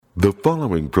The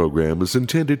following program is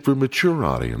intended for mature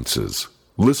audiences.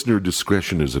 Listener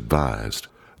discretion is advised.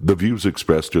 The views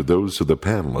expressed are those of the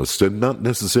panelists and not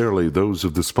necessarily those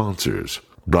of the sponsors,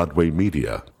 Broadway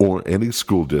Media, or any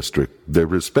school district, their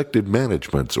respective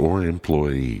managements, or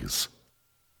employees.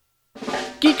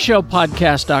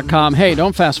 GeekShowPodcast.com. Hey,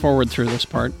 don't fast forward through this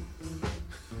part.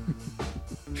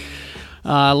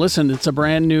 Listen, it's a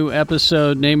brand new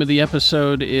episode. Name of the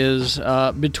episode is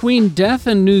Between Death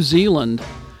and New Zealand.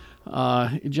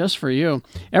 Just for you.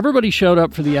 Everybody showed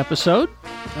up for the episode.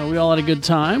 We all had a good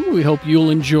time. We hope you'll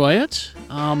enjoy it.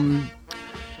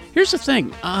 Here's the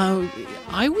thing.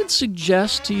 I would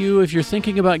suggest to you, if you're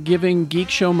thinking about giving Geek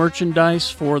Show merchandise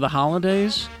for the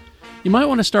holidays, you might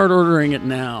want to start ordering it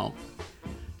now.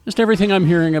 Just everything I'm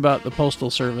hearing about the Postal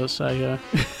Service,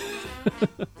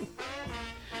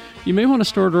 you may want to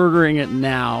start ordering it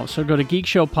now. So go to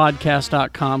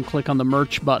geekshowpodcast.com, click on the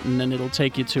merch button, and it'll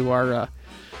take you to our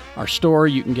store.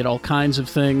 You can get all kinds of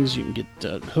things. You can get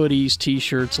hoodies,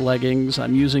 t-shirts, leggings.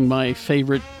 I'm using my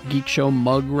favorite Geek Show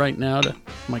mug right now to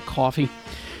my coffee.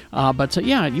 But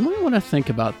you might want to think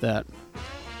about that.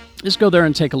 Just go there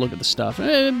and take a look at the stuff.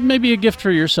 Maybe a gift for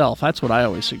yourself. That's what I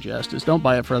always suggest, is don't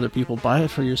buy it for other people. Buy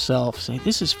it for yourself. Say,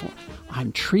 this is for,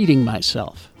 I'm treating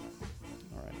myself.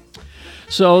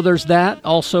 So there's that.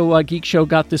 Also,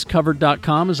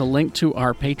 GeekShowGotThisCovered.com is a link to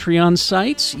our Patreon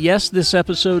sites. Yes, this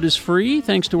episode is free,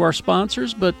 thanks to our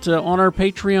sponsors, but on our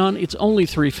Patreon, it's only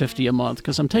 $3.50 a month,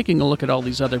 because I'm taking a look at all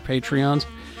these other Patreons.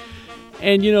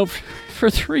 And, for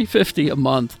 $3.50 a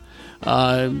month,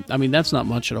 that's not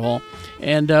much at all.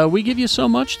 And we give you so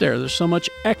much there. There's so much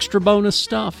extra bonus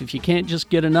stuff. If you can't just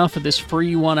get enough of this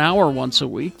free 1 hour once a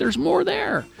week, there's more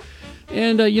there.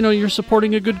 And, you're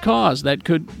supporting a good cause. That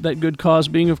good cause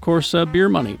being, of course, beer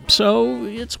money. So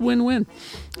it's win-win.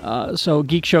 So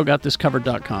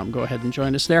GeekShowGotThisCovered.com. Go ahead and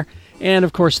join us there. And,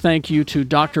 of course, thank you to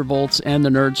Dr. Volts and the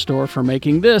Nerd Store for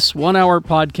making this 1 hour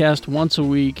podcast once a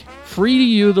week, free to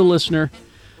you, the listener.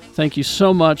 Thank you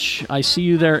so much. I see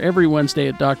you there every Wednesday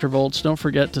at Dr. Volts. Don't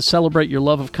forget to celebrate your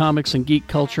love of comics and geek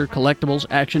culture, collectibles,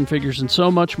 action figures, and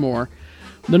so much more.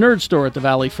 The Nerd Store at the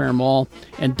Valley Fair Mall,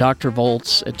 and Dr.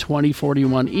 Volts at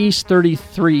 2041 East,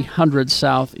 3300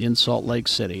 South in Salt Lake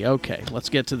City. Okay, let's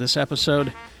get to this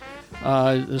episode.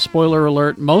 Spoiler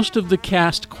alert, most of the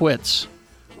cast quits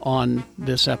on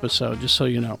this episode, just so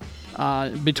you know.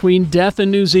 Between Death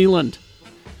and New Zealand.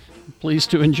 Please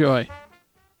to enjoy.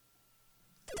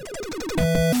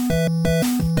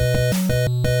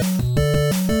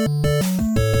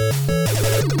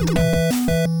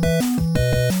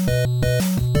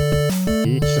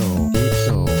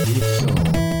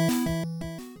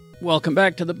 Welcome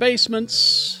back to the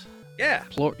basements. Yeah.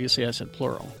 You see, I said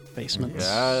plural. Basements.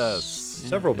 Yes.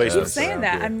 Several I keep basements. saying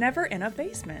that. Here. I'm never in a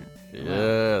basement.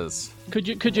 Yes. Could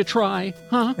you try?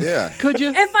 Huh? Yeah. Could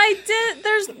you? If I did,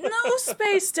 there's no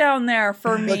space down there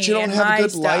for me. But you don't and have my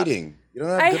good stuff. lighting. You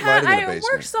don't have good lighting in the I basement.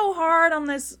 worked so hard on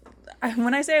this.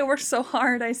 When I say I worked so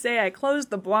hard, I say I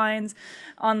closed the blinds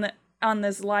on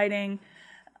this lighting.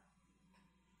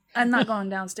 I'm not going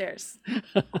downstairs.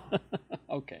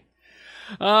 Okay.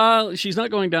 She's not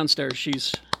going downstairs.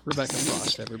 She's Rebecca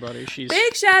Frost, everybody. She's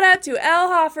Big shout out to Elle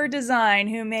Hoffer Design,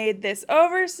 who made this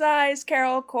oversized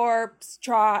Carol Corpse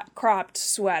cropped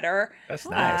sweater. That's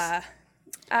nice.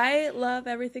 I love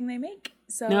everything they make.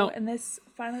 So, and this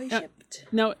finally shipped.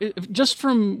 Now, just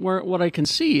from what I can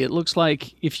see, it looks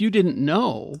like if you didn't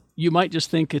know, you might just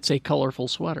think it's a colorful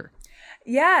sweater.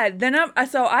 Yeah, then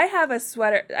so I have a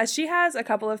sweater. She has a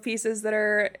couple of pieces that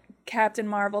are Captain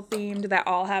Marvel themed that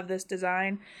all have this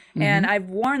design, and I've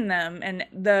worn them, and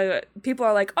the people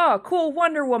are like, "Oh, cool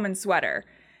Wonder Woman sweater,"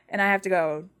 and I have to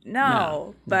go,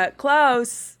 "No, but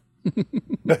close."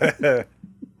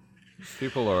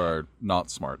 People are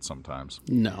not smart sometimes.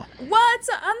 No. What?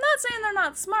 I'm not saying they're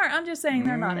not smart. I'm just saying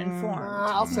they're not informed.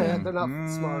 I'll say it. They're not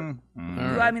smart.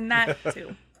 Well, I mean that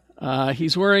too.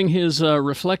 He's wearing his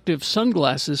reflective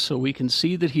sunglasses so we can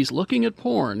see that he's looking at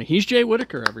porn. He's Jay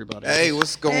Whitaker, everybody. Hey,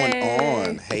 what's going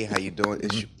on? Hey, how you doing?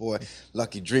 It's your boy,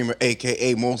 Lucky Dreamer,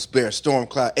 a.k.a. Most Bear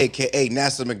Stormcloud, a.k.a.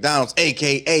 NASA McDonald's,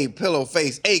 a.k.a.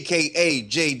 Pillowface, a.k.a.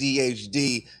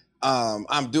 JDHD.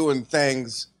 I'm doing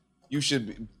things. You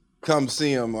should come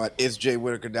see him at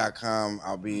itsjaywhitaker.com.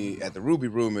 I'll be at the Ruby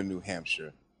Room in New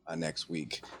Hampshire next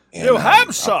week. And, New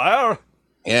Hampshire?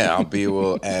 Yeah, I'll be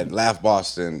at Laugh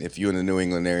Boston. If you're in the New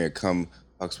England area, come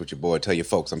hucks with your boy. Tell your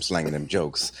folks I'm slanging them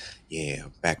jokes. Yeah,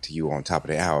 back to you on top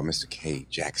of the hour, Mr. K.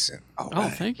 Jackson. All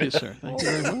right. Thank you, sir. Thank you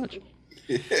very much.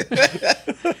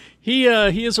 He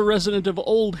is a resident of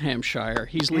Old Hampshire.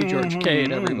 He's Lee George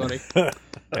Cade, everybody.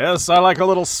 Yes, I like a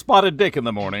little spotted dick in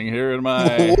the morning here in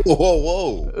my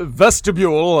Whoa.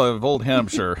 vestibule of Old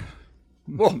Hampshire.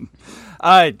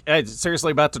 I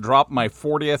seriously about to drop my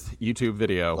 40th YouTube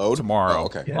video tomorrow on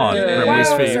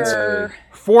Grimley's feeds. Wowzer.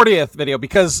 40th video,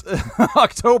 because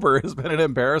October has been an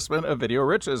embarrassment of video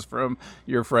riches from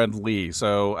your friend Lee.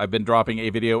 So I've been dropping a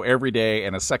video every day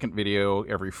and a second video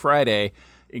every Friday,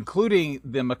 including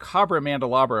the Macabre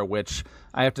Mandelabra, which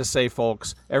I have to say,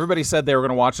 folks, everybody said they were going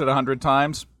to watch it 100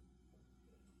 times.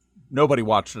 Nobody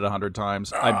watched it 100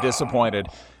 times. I'm disappointed.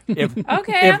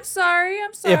 I'm sorry.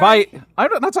 If I'm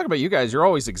not talking about you guys. You're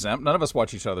always exempt. None of us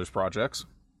watch each other's projects.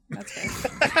 That's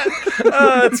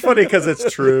fair. It's funny because it's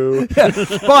true.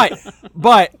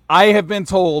 But I have been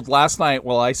told last night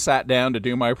while I sat down to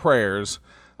do my prayers,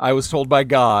 I was told by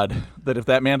God that if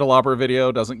that Mandelabra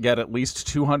video doesn't get at least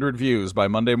 200 views by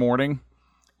Monday morning,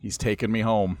 he's taking me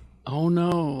home. Oh,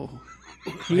 no.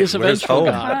 He is a Where's vengeful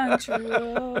home?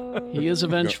 God. He is a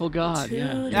vengeful God,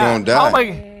 yeah. You're gonna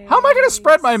die. How am I going to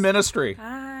spread my ministry?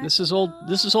 This is Old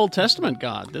Testament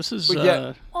God. This is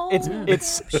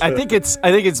It's I think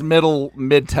it's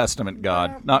mid Testament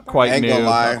God, not quite Ain't new, gonna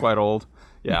lie. not quite old.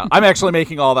 Yeah, I'm actually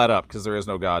making all that up because there is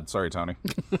no God. Sorry, Tony.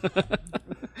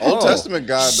 Old Testament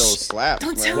God though slaps,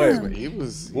 man. tell him. He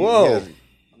was. Whoa.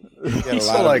 He had a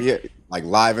lot of like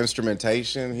live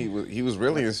instrumentation. He was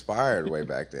really inspired way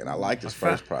back then. I liked his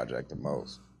first project the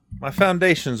most. My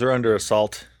foundations are under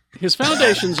assault. his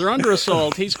foundations are under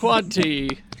assault. He's quad T,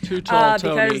 too tall,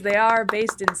 Tony. Because they are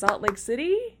based in Salt Lake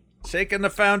City. Shaking the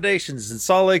foundations in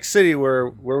Salt Lake City where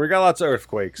we got lots of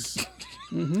earthquakes.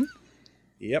 Mm-hmm.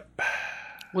 Yep.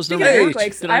 Was there Speaking of one?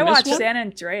 earthquakes, Did I miss watched one? San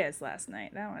Andreas last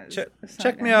night. That was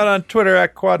Check good. me out on Twitter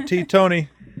at Quad T Tony.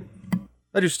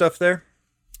 I do stuff there.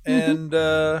 And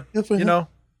you know,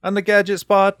 on the Gadget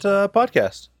Spot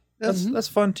podcast. That's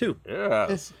fun too. Yeah.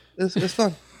 It's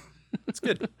fun. It's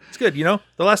good. It's good. You know,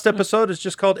 the last episode is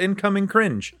just called Incoming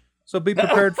Cringe. So be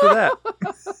prepared for that.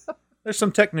 There's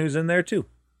some tech news in there too.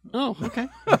 Oh, okay.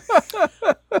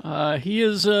 He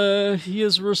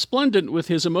is resplendent with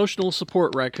his emotional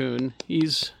support raccoon.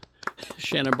 He's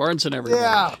Shannon Barnes and everybody.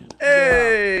 Yeah.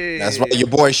 Hey. That's right. Your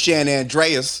boy Shan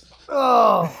Andreas.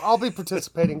 Oh, I'll be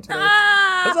participating today.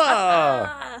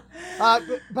 Huzzah!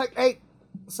 But hey,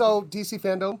 so DC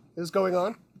fandom is going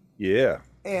on, Yeah.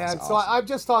 and so I'm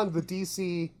just on the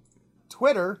DC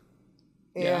Twitter,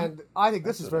 and I think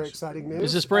this is very exciting news.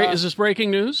 Is this breaking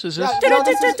news? Is this? Yeah, no,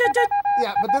 this is,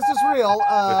 yeah, but this is real.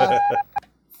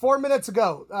 4 minutes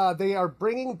ago, they are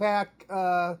bringing back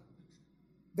the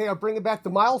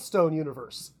Milestone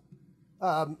universe.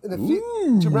 Do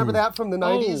you remember that from the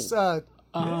 90s?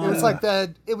 It was like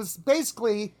it was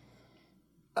basically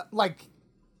like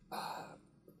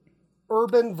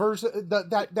urban version,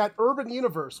 that urban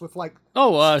universe with like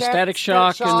Static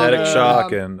Shock and Static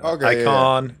Shock and okay,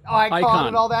 Icon. Icon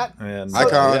and all that. And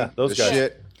Icon. yeah, those the guys.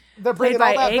 shit. They're bringing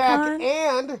Played all by that Akon?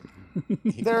 back,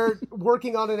 and they're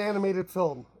working on an animated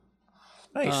film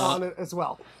Nice. on it as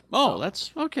well. Oh,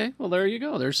 that's okay. Well, there you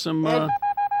go. There's some And-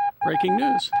 breaking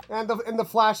news. And the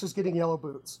Flash is getting yellow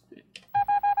boots.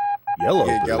 Yellow.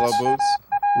 Get Boots. yellow boots.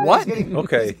 What? He's getting-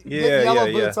 Okay. he's getting yellow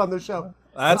Yeah. boots on the show.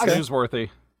 That's I- newsworthy.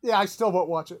 Yeah, I still won't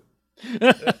watch it.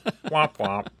 Womp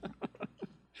womp.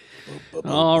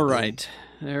 All right,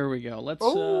 there we go. Let's.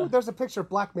 Oh, there's a picture of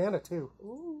Black Manta too.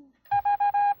 Ooh.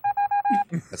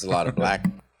 That's a lot of black.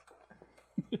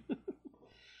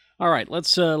 All right,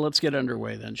 let's get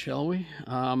underway then, shall we?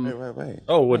 Wait.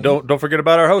 Oh, well, don't forget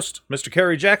about our host, Mr.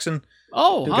 Kerry Jackson,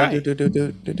 Oh, hi.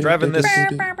 driving this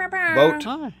boat.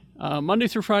 Hi. Monday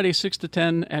through Friday, 6 to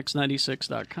 10,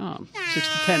 x96.com. 6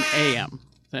 to 10 a.m.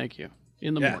 Thank you.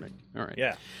 In the morning. All right.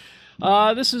 Yeah.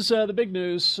 This is the big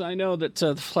news. I know that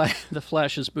the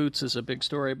Flash's boots is a big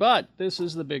story, but this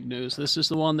is the big news. This is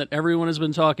the one that everyone has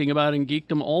been talking about in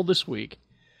geekdom all this week.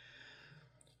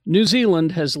 New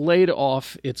Zealand has laid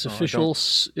off its official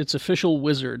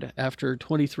wizard after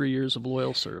 23 years of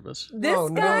loyal service. This Oh,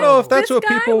 no. guy, I don't know if that's this what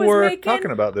guy people was were making-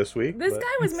 talking about this week. This but- guy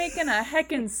was making a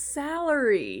heckin'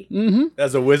 salary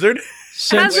as a wizard.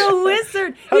 Since as a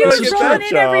wizard. How He did I was get rolling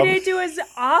that in every job? day to his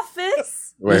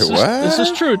office. Wait, This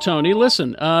is true, Tony.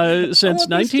 Listen, since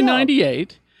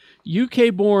 1998,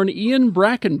 UK-born Ian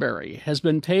Brackenbury has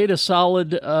been paid a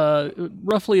solid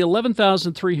roughly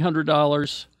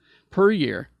 $11,300 per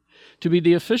year to be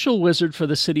the official wizard for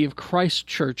the city of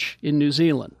Christchurch in New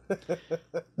Zealand.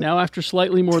 Now, after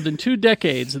slightly more than 2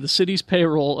 decades of the city's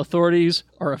payroll, authorities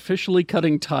are officially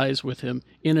cutting ties with him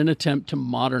in an attempt to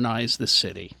modernize the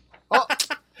city.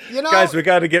 You know, Guys, we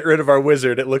got to get rid of our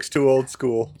wizard. It looks too old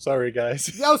school. Sorry,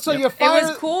 guys. yo, so you It fire.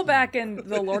 was cool back in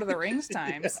the Lord of the Rings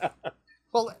times.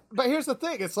 Well, but here's the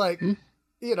thing. It's like,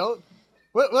 you know,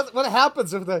 what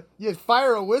happens if you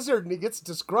fire a wizard and he gets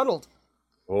disgruntled?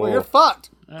 Well, you're fucked.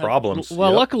 Problems.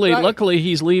 Well, Yep. luckily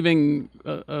he's leaving,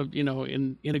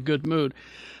 in a good mood.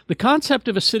 The concept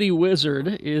of a city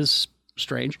wizard is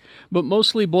strange, but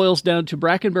mostly boils down to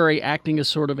Brackenbury acting as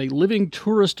sort of a living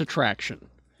tourist attraction.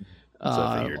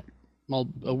 Well,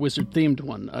 a wizard-themed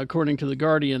one. According to The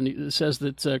Guardian, it says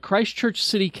that Christchurch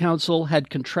City Council had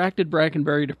contracted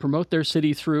Brackenbury to promote their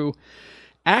city through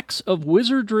acts of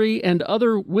wizardry and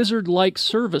other wizard-like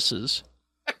services.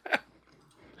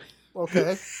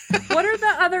 Okay. What are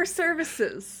the other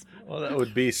services? Well, that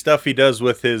would be stuff he does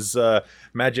with his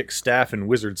magic staff and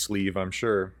wizard sleeve, I'm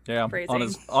sure. Yeah, Phrasing. on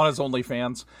his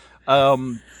OnlyFans.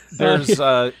 There's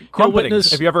crumpeting.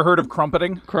 witness- Have you ever heard of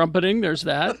crumpeting? Crumpeting, there's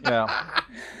that. Yeah.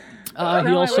 I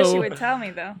wish you would tell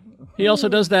me though. He also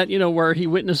does that, where he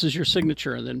witnesses your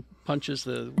signature and then punches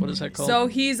what is that called? So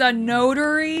he's a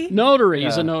notary. Notary.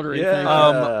 He's a notary. Yeah. Thank you.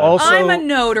 Also, I'm a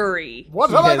notary. What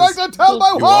He am I has- going to tell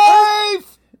my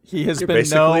wife? he has You're been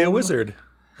basically known. a wizard.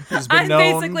 He's been I'm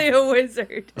known. basically a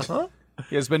wizard.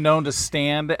 He has been known to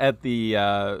stand at the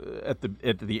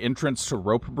entrance to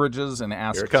rope bridges and Here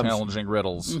ask it comes. challenging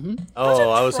riddles.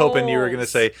 Oh, I was hoping you were going to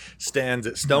trolls. say stands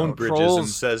at stone No, bridges and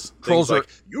trolls- says trolls things are- like,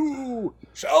 "You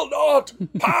shall not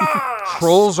pass."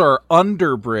 Trolls are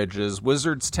under bridges.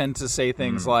 Wizards tend to say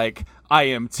things like, "I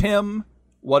am Tim.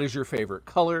 What is your favorite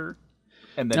color?"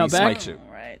 And then Now he back- smites you.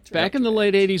 Right. Back in the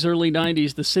late 80s, early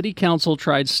 90s, the city council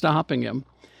tried stopping him.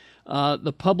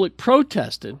 The public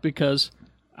protested because,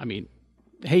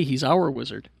 hey, he's our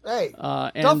wizard. Hey,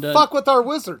 And don't fuck with our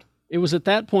wizard. it was at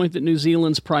that point that New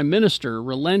Zealand's prime minister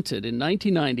relented in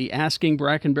 1990, asking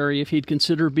Brackenbury if he'd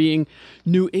consider being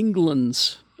New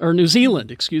Zealand's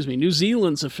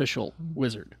official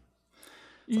wizard.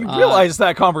 You realize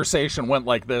that conversation went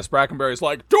like this. Brackenbury's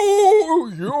like, "Do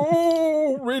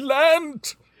you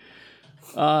relent?"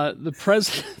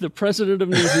 The president of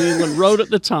New Zealand wrote at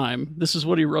the time, this is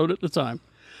what he wrote at the time,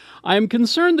 "I am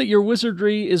concerned that your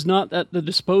wizardry is not at the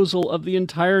disposal of the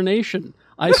entire nation.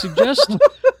 I suggest New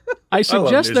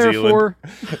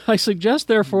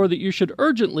therefore that you should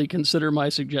urgently consider my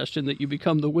suggestion that you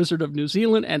become the Wizard of New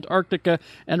Zealand, Antarctica,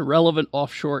 and relevant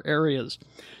offshore areas.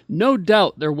 No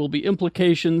doubt there will be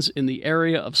implications in the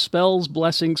area of spells,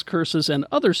 blessings, curses, and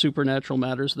other supernatural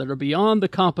matters that are beyond the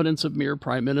competence of mere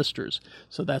prime ministers."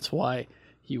 So that's why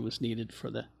he was needed for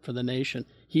the nation.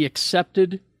 He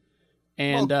accepted,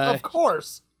 and Well, of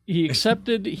course. he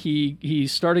started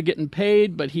getting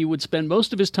paid, but he would spend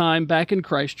most of his time back in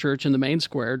Christchurch in the main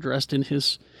square, dressed in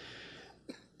his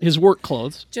work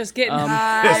clothes. Just getting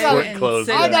high work and clothes,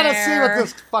 sitting I gotta see what there.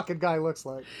 this fucking guy looks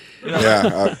like.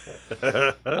 Yeah.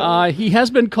 He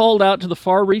has been called out to the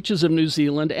far reaches of New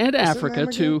Zealand and Africa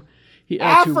to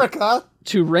Africa?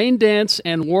 to rain dance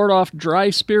and ward off dry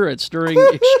spirits during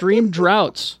extreme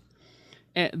droughts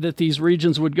that these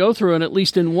regions would go through. And at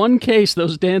least in one case,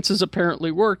 those dances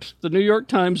apparently worked. The New York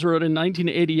Times wrote in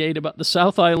 1988 about the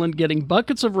South Island getting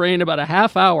buckets of rain about a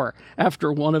half hour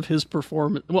after one of his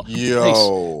performances. Well,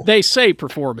 Yo. they say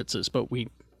performances, but We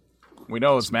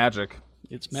know it's magic.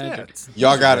 it's magic.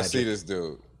 Y'all gotta see this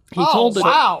dude. He told the,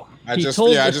 wow. I He just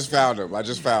told I the- just found him.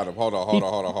 Hold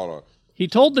on. He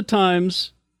told the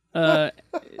Times,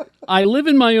 "I live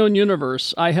in my own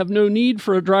universe. I have no need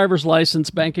for a driver's license,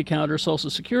 bank account, or social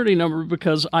security number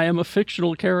because I am a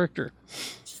fictional character."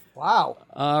 Wow.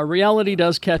 Reality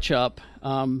does catch up.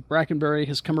 Brackenbury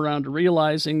has come around to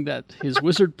realizing that his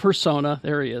wizard persona,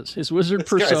 there he is, his wizard Guy's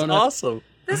persona, awesome.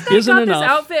 This guy Isn't got enough. this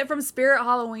outfit from Spirit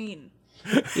Halloween.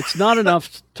 it's not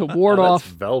enough to ward That's off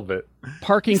velvet.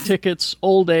 parking tickets,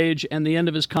 old age, and the end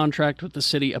of his contract with the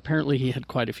city. Apparently, he had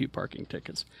quite a few parking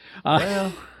tickets.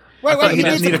 Wait, he you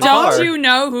needs need to a car. Don't you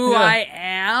know who I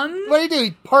am? What did he do?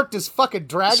 He parked his fucking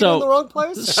dragon So- in the wrong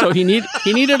place? So he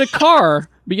needed a car,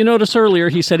 but you notice earlier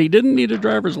he said he didn't need a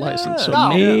driver's license. So No.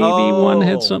 maybe one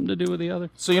had Oh. something to do with the other.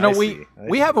 So you know I we see.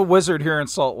 we have a wizard here in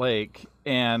Salt Lake,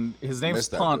 and his name's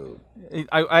Missed that Pont.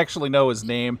 I actually know his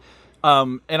name,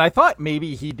 and I thought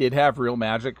maybe he did have real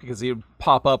magic because he would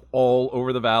pop up all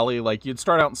over the valley. Like you'd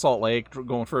start out in Salt Lake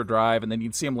going for a drive, and then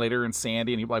you'd see him later in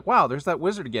Sandy, and you'd be like, "Wow, there's that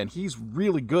wizard again. He's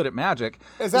really good at magic."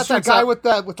 Is This that turns guy out-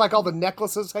 with like all the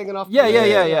necklaces hanging off? Yeah.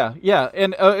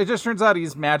 And it just turns out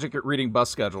he's magic at reading bus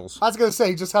schedules. I was gonna say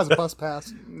he just has a bus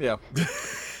pass. Yeah.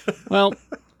 Well,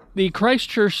 the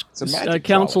Christchurch a magic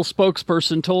council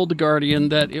spokesperson told The Guardian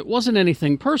that it wasn't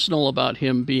anything personal about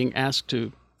him being asked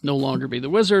to no longer be the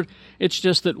wizard. It's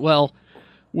just that, well,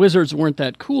 wizards weren't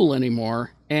that cool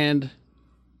anymore and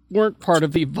weren't part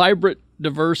of the vibrant,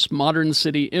 diverse, modern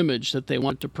city image that they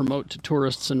want to promote to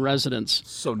tourists and residents.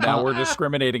 So now we're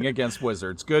discriminating against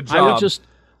wizards. Good job.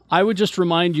 I would just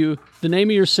remind you, the name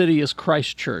of your city is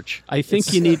Christchurch. I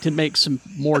think you need to make some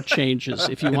more changes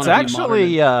if you want to be modern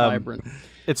and vibrant.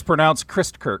 It's pronounced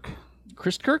Christkirk.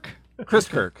 Christkirk?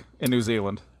 Christkirk in New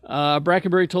Zealand.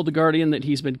 Brackenbury told The Guardian that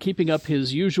he's been keeping up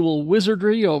his usual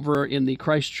wizardry over in the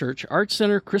Christchurch Arts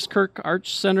Centre, Christkirk Arts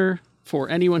Centre, for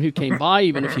anyone who came by,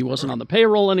 even if he wasn't on the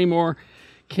payroll anymore.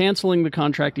 Canceling the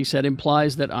contract, he said,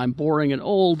 implies that I'm boring and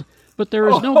old, but there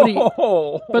is nobody.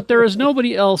 But there is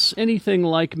nobody else anything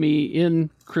like me in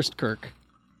Christkirk.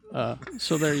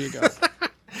 So there you go.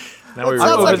 Now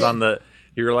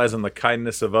he relies on the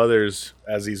kindness of others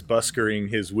as he's buskering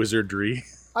his wizardry.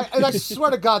 And I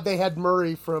swear to God, they had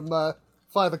Murray from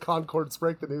Fly the Conchords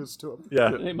break the news to him.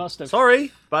 Yeah, they must have.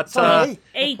 Sorry, but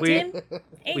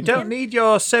we don't need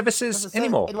your services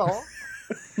anymore.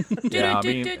 Yeah, I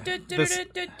mean,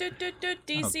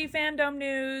 DC fandom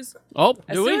news. Oh,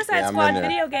 A do we? Suicide Squad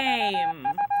video game.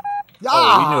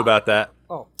 Oh, we knew about that.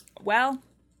 Well,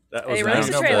 That was they released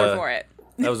a announced, trailer for it.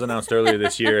 That was announced earlier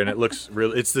this year, and it looks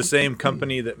real. It's the same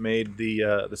company that made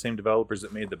the same developers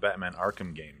that made the Batman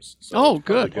Arkham games. So it's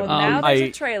good. Well, now there's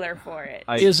a trailer for it.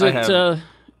 Is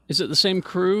it the same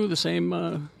crew, the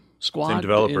same squad? Same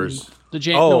developers.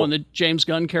 And the James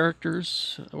Gunn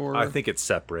characters? Or I think it's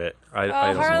separate. I don't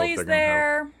know if Harley's they're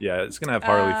there. Gonna have, yeah, it's gonna have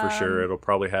Harley for sure. It'll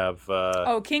probably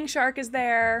have King Shark is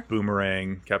there.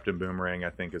 Boomerang, Captain Boomerang, I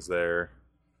think is there.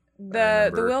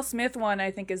 The Will Smith one,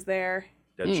 I think, is there.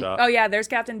 Deadshot. Oh yeah, there's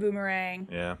Captain Boomerang.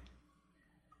 Yeah.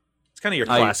 It's kind of your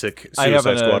classic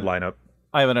Suicide Squad lineup.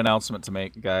 I have an announcement to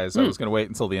make, guys. I was going to wait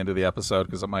until the end of the episode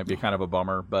because it might be kind of a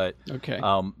bummer, but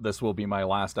this will be my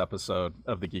last episode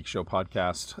of the Geek Show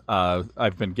podcast.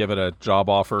 I've been given a job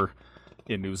offer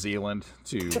in New Zealand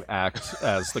to act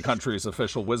as the country's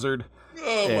official wizard.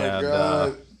 Oh my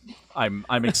God. I'm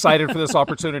excited for this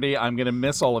opportunity. I'm going to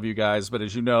miss all of you guys, but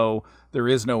as you know, there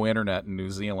is no internet in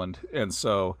New Zealand. And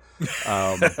so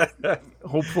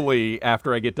hopefully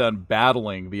after I get done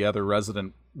battling the other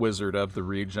resident wizard of the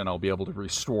region, I'll be able to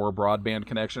restore broadband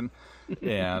connection.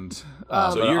 And so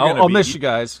I'll miss you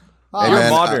guys. You're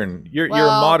modern. You're a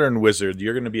modern wizard.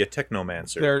 You're going to be a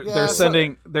technomancer.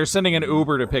 They're sending an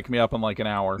Uber to pick me up in like an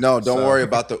hour. No, don't worry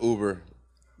about the Uber.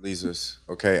 Lisa's.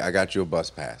 Okay, I got you a bus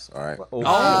pass. All right.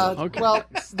 Okay. Well,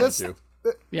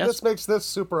 this makes this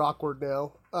super awkward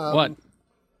now. What?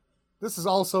 This is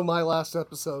also my last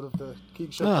episode of the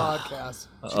Geek Show podcast.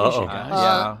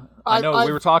 Yeah, I know.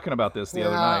 We were talking about this the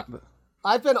other night. But...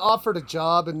 I've been offered a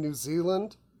job in New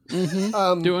Zealand.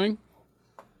 Doing?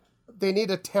 They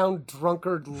need a town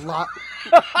drunkard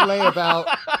layabout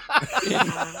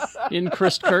in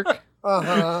Christkirk.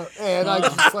 And I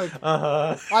just like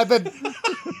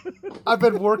I've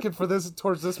been working for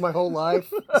towards this my whole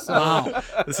life. So Wow.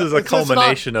 This is a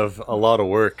culmination of a lot of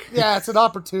work. Yeah, it's an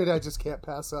opportunity I just can't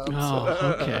pass up.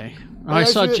 Okay.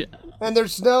 And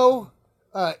there's no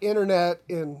internet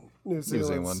in New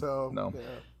Zealand. So no. Yeah.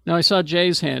 No, I saw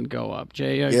Jay's hand go up.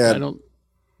 Jay, I don't.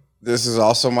 This is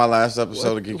also my last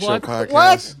episode of Geek Show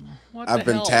podcast. What I've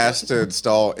been hell? tasked to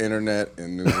install internet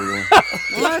in New Zealand.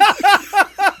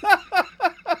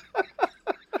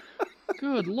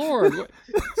 Good Lord.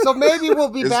 So maybe we'll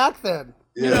be back then.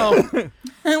 You know,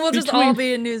 And we'll just all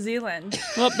be in New Zealand.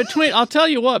 well, I'll tell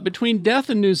you what, between death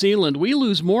and New Zealand, we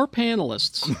lose more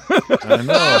panelists.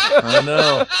 I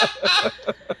know.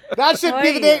 That should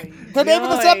be the name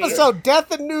of this episode,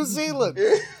 Death in New Zealand.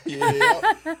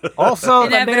 Also,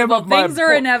 the name of my Things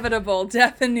are inevitable.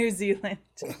 Death in New Zealand.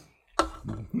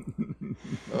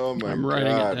 Oh my I'm God.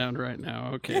 writing it down right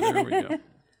now. Okay, there we go.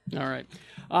 All right.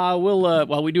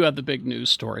 We do have the big news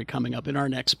story coming up in our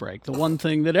next break. The one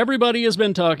thing that everybody has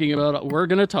been talking about, we're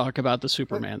going to talk about the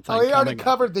Superman thing. Oh, we already coming up.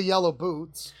 covered the yellow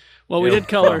boots. Well, we did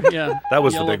color, yeah. That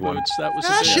was the Yellow big one. boots. That was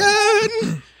the big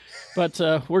one. But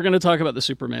we're going to talk about the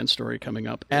Superman story coming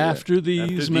up after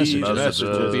these messages.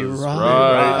 We'll be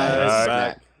right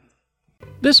back.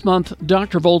 This month,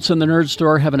 Dr. Volts and the Nerd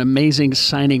Store have an amazing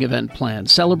signing event planned.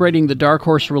 Celebrating the Dark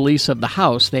Horse release of The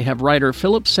House, they have writer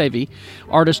Philip Savy,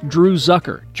 artist Drew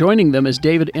Zucker. Joining them is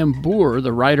David M. Boer,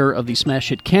 the writer of the smash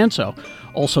hit Canso,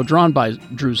 also drawn by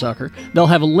Drew Zucker. They'll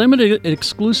have limited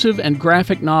exclusive and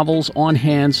graphic novels on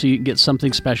hand so you can get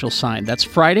something special signed. That's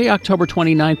Friday, October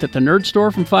 29th at the Nerd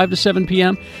Store from 5 to 7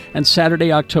 p.m. and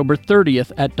Saturday, October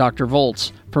 30th at Dr.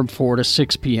 Volts from 4 to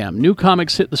 6 p.m. New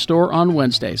comics hit the store on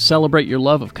Wednesday. Celebrate your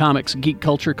love of comics, geek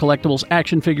culture, collectibles,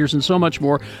 action figures, and so much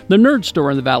more. The Nerd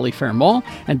Store in the Valley Fair Mall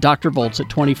and Dr. Volts at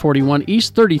 2041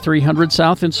 East, 3300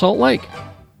 South in Salt Lake.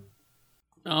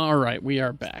 All right, we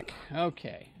are back.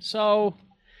 Okay, so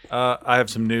I have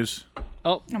some news.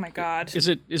 Oh my God. is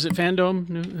it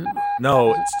fandom?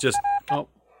 No, Oh,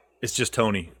 it's just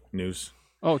Tony news.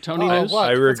 oh, Tony Oh, news. what?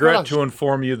 I What's regret going to on?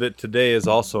 inform you that today is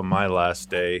also my last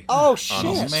day Oh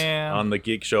shit! Man. on the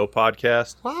Geek Show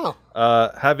podcast. Wow.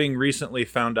 Having recently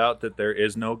found out that there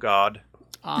is no God,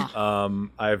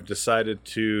 I've decided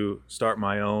to start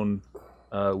my own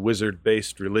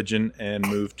wizard-based religion and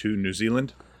move to New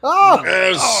Zealand. Oh,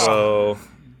 So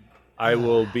I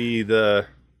will be the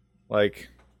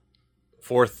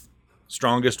fourth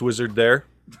strongest wizard there.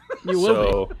 You will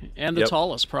So, be, and the yep.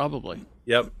 tallest probably.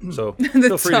 Yep. So The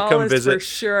feel free to come tallest visit. for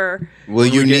sure. Will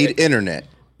you we get- need internet?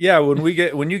 Yeah,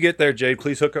 when you get there, Jade,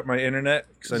 please hook up my internet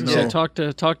because I know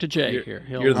So talk to Jay here.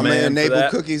 He'll, you're the I'm man gonna for enable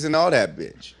that. cookies and all that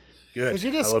bitch. Good. 'cause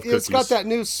you I love it's got cookies. that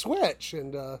new Switch,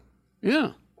 and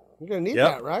yeah. you're gonna need Yep.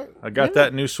 that, right? I got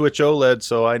that new Switch OLED,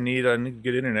 so I need a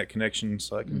good internet connection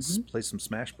so I can Mm-hmm. play some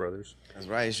Smash Brothers. That's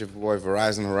right. It's your boy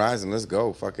Verizon Horizon. Let's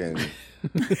go. Fucking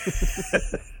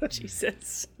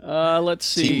Jesus. Let's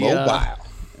see. T-Mobile.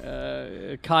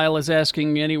 Kyle is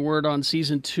asking any word on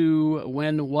season 2.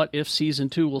 When, what if season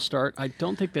 2 will start? I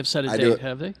don't think they've set a I do date, it.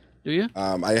 have they? Do you?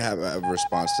 I have a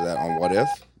response to that on what if.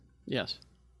 Yes.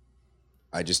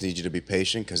 I just need you to be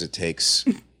patient because it takes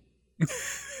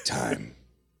time.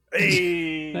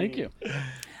 Thank you.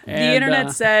 The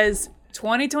internet says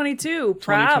 2022, 2022.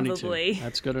 probably.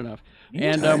 That's good enough.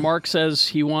 And Mark says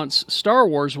he wants Star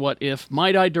Wars What If.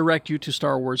 Might I direct you to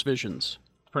Star Wars Visions?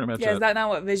 Pretty much Yeah, it. is that not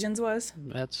what Visions was?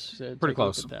 That's Pretty take a look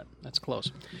close. at that. That's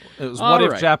close. It was All what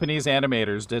if right. Japanese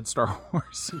animators did Star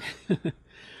Wars?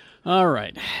 All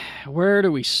right. Where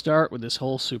do we start with this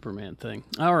whole Superman thing?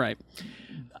 All right.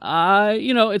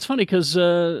 It's funny because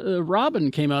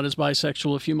Robin came out as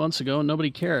bisexual a few months ago and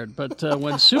nobody cared. But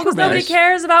when Superman, Nobody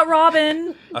cares about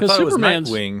Robin. I Because thought it was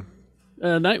Superman's- Nightwing.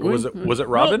 Nightwing, Was it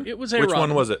Robin? No, it was a Which Robin.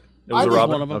 one was it? It I was a was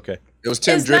Robin. one of them. Okay. It was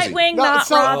Tim Is Drizzy. Nightwing No, not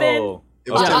so- Robin? Oh.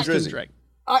 It was Ah, Tim Drizzy. Drake.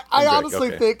 I Drake, honestly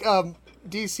okay. think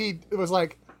DC was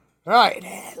like, all right,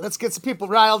 let's get some people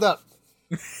riled up.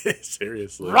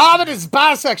 Seriously. Robin is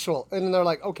bisexual, and then they're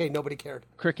like, okay, nobody cared.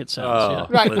 Cricket sounds. Oh.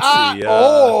 Yeah. Right? Let's see,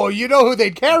 oh, you know who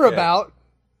they'd care about?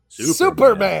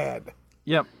 Superman.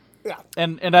 Yep. Yeah.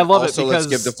 And I love Also, it because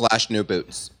let's give the Flash new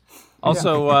boots.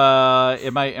 also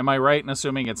am I right in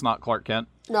assuming it's not Clark Kent?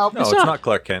 No, No, it's not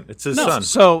Clark Kent. It's his son.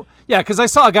 So yeah, because I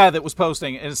saw a guy that was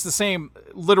posting, and it's the same.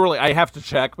 Literally, I have to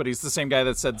check, but he's the same guy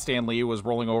that said Stan Lee was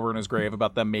rolling over in his grave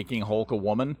about them making Hulk a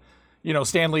woman. You know,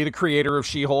 Stan Lee, the creator of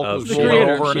She-Hulk, was the rolling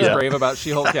creator, over in his yeah. grave about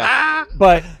She-Hulk. Yeah,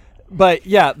 but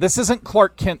yeah, this isn't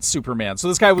Clark Kent Superman. So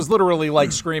this guy was literally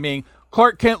like screaming,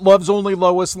 "Clark Kent loves only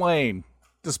Lois Lane,"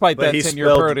 despite But that he 10-year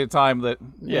spelled- period of time. That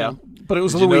yeah, but it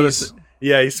was Did you Louise. notice-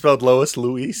 Yeah, he spelled Lois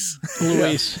Louise.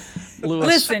 Lewis.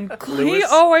 Listen, he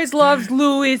always loves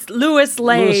Louis Lane.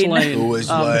 Lane.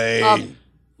 Lane.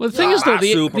 Well, the thing is, though,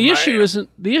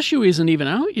 the issue isn't even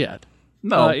out yet.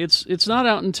 No, it's not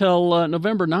out until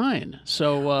November 9.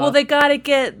 So Well, they gotta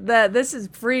get that. This is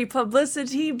free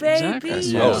publicity, baby. Exactly. That's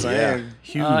Yeah. what I'm saying.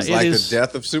 Huge. It's it like is- the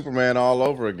death of Superman all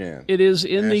over again. it is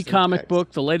in the Nasty comic text.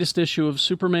 book, the latest issue of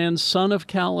Superman's son of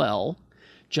Kal-El,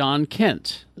 John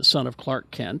Kent, the son of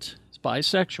Clark Kent, is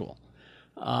bisexual.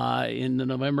 In the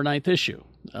November 9th issue,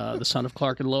 the son of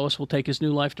Clark and Lois will take his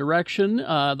new life direction.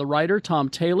 The writer, Tom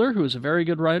Taylor, who is a very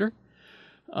good writer,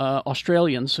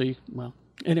 Australian,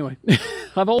 anyway,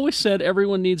 I've always said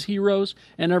everyone needs heroes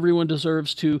and everyone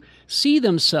deserves to see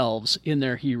themselves in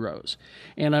their heroes.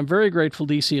 And I'm very grateful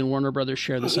DC and Warner Brothers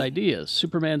share this idea.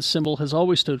 Superman's symbol has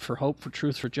always stood for hope, for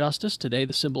truth, for justice. Today,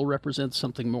 the symbol represents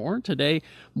something more. Today,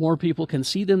 more people can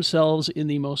see themselves in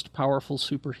the most powerful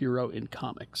superhero in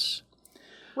comics.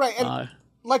 right. And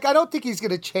I don't think he's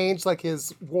gonna change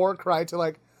his war cry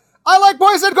to I like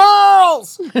boys and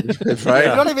girls. Right? You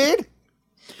know what I mean?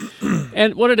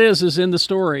 And what it is in the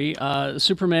story,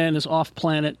 Superman is off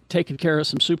planet taking care of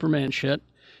some Superman shit.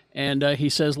 And he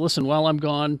says, listen, while I'm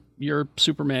gone, you're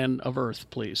Superman of Earth,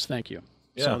 please. Thank you.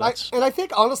 Yeah. So that's, I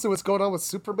think honestly, what's going on with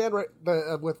Superman,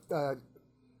 with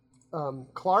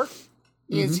Clark,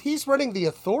 is he's running the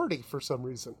Authority for some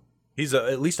reason. He's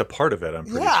at least a part of it, I'm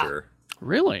pretty Yeah. sure.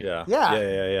 really? Yeah. Yeah.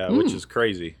 Yeah. Which is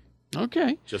crazy.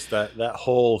 Okay. Just that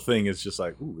whole thing is just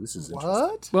like, ooh, this is interesting.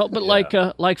 What? Well, but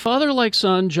like father, like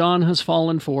son, John has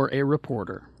fallen for a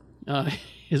reporter.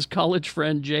 His college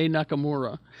friend, Jay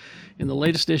Nakamura. In the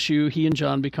latest issue, he and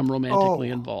John become romantically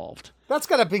involved. That's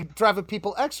gotta be driving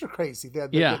people extra crazy.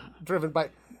 They're driven by.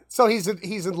 So he's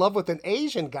in love with an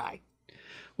Asian guy.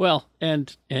 Well,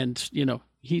 and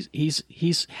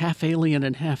he's half alien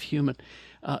and half human.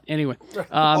 Anyway,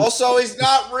 Also, he's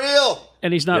not real.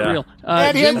 and he's not Yeah. real.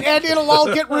 And it'll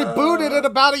all get rebooted in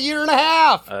about a year and a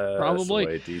half. Probably.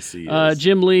 That's the way DC is.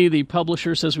 Jim Lee, the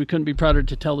publisher, says we couldn't be prouder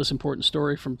to tell this important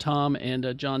story from Tom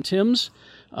and John Timms.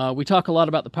 We talk a lot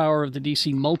about the power of the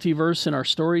DC multiverse in our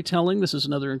storytelling. This is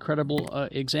another incredible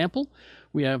example.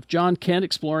 We have John Kent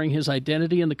exploring his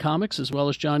identity in the comics, as well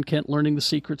as John Kent learning the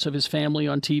secrets of his family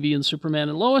on TV in Superman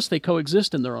and Lois. They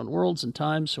coexist in their own worlds and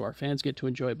times, so our fans get to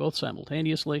enjoy both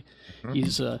simultaneously.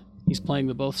 He's playing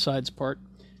the both sides part.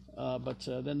 But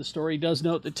then the story does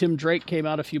note that Tim Drake came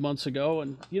out a few months ago,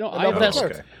 and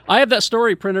I have that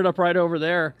story printed up right over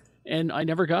there, and I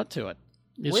never got to it.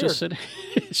 It's Weird. just sitting.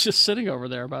 It's just sitting over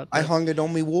there. I hung it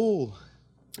on me wall.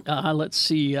 Let's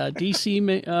see.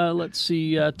 DC. Let's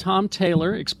see. Tom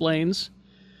Taylor explains,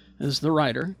 as the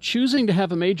writer, choosing to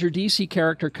have a major DC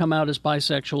character come out as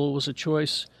bisexual was a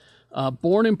choice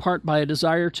born in part by a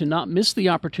desire to not miss the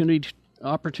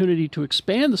opportunity to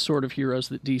expand the sort of heroes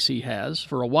that DC has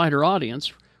for a wider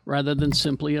audience, rather than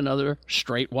simply another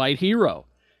straight white hero,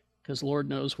 because Lord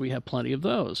knows we have plenty of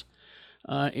those.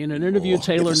 In an interview,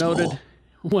 Taylor noted,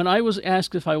 when I was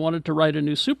asked if I wanted to write a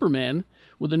new Superman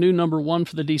with a new #1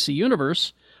 for the DC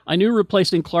Universe, I knew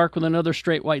replacing Clark with another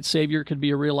straight white savior could be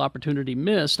a real opportunity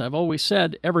missed. I've always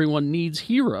said everyone needs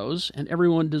heroes, and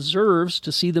everyone deserves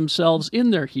to see themselves in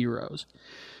their heroes.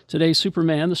 Today's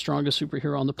Superman, the strongest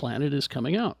superhero on the planet, is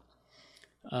coming out.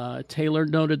 Taylor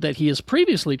noted that he has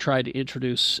previously tried to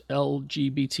introduce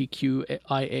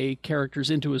LGBTQIA characters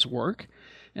into his work,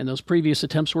 and those previous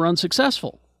attempts were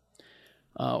unsuccessful.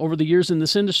 Over the years in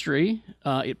this industry,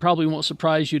 it probably won't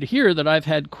surprise you to hear that I've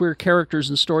had queer characters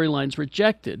and storylines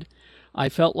rejected. I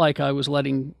felt like I was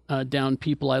letting down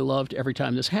people I loved every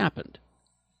time this happened.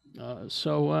 This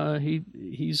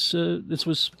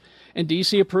was, and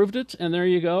DC approved it, and there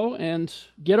you go, and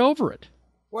get over it.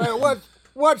 Well,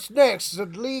 what's next? The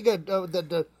League of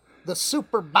the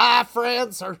Super Bi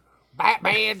Friends or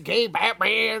Batman, Gay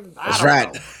Batman? That's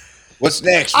right. What's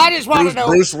next? I just want to know.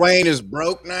 Bruce Wayne is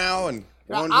broke now, and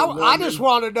I just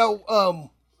want to know.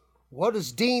 What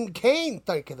does Dean Cain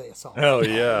think of this? Hell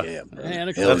yeah. And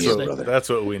of course, That's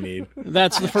what we need.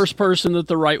 that's the first person that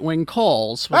the right wing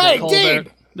calls. Hey, Dean!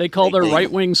 They call their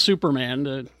right wing Superman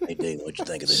to Hey, Dean, what'd you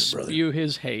think of this, brother? spew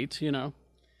his hate,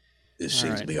 This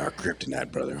seems to be our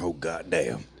kryptonite, brother. Oh,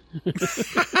 goddamn.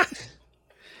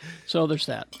 So there's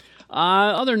that.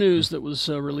 Other news that was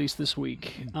released this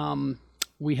week.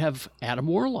 We have Adam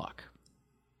Warlock.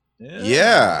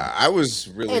 Yeah, I was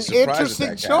really An surprised interesting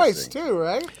at that choice casting. too,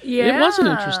 right? Yeah. It was an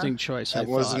interesting choice. That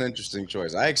was an interesting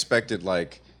choice. I expected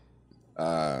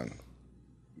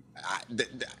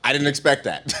I didn't expect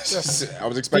that. I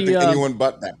was expecting anyone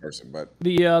but that person. But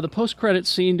The post-credit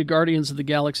scene to Guardians of the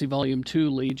Galaxy Volume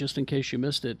 2, Lee, just in case you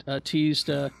missed it,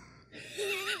 teased Adam,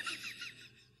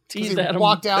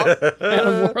 Walked out.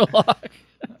 Adam Warlock.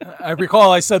 I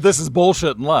recall I said this is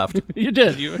bullshit and left. You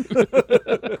did. You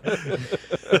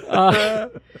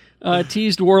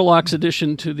teased Warlock's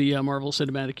addition to the Marvel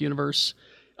Cinematic Universe.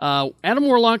 Adam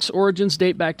Warlock's origins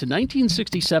date back to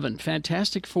 1967.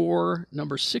 Fantastic Four,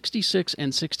 number 66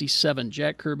 and 67.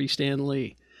 Jack Kirby, Stan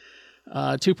Lee.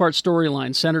 Two-part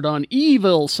storyline centered on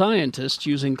evil scientists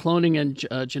using cloning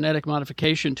and genetic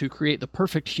modification to create the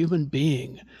perfect human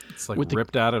being. It's like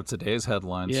ripped out of today's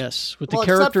headlines. Yes, with Well,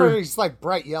 the except character for he's like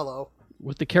bright yellow.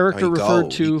 with the character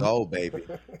referred to. baby.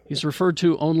 He's referred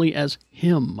to only as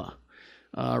him.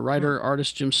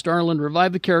 Writer-artist Jim Starlin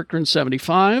revived the character in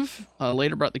 1975,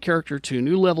 later brought the character to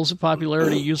new levels of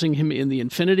popularity using him in the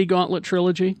Infinity Gauntlet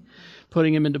trilogy,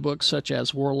 putting him into books such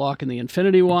as Warlock and the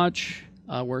Infinity Watch,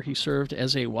 where he served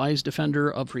as a wise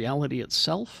defender of reality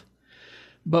itself.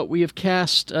 But we have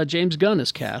cast, James Gunn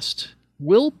has cast,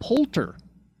 Will Poulter,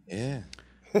 Yeah.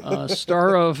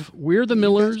 star of We're the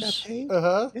Millers,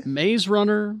 Uh-huh. Maze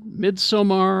Runner,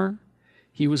 Midsommar.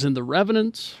 He was in The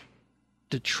Revenant,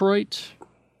 Detroit.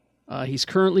 He's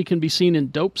currently can be seen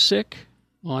in Dope Sick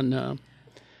on Don't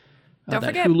that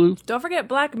forget Hulu. Don't forget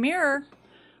Black Mirror.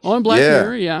 Oh, in Black Yeah.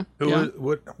 Mirror, yeah. Yeah.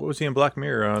 What was he in Black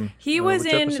Mirror on? He was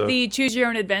which in episode? the Choose Your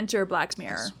Own Adventure Black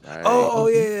Mirror. Oh,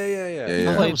 yeah.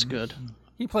 Yeah. That was good.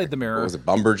 He played the mirror. What was it,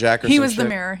 Bumberjack or He some was the shit?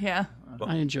 mirror, yeah.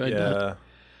 I enjoyed that.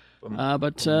 Yeah.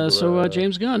 So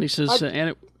James Gunn, he says,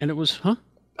 and it was, huh?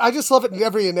 I just love it in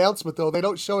every announcement, though. They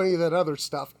don't show any of that other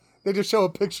stuff. They just show a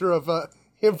picture of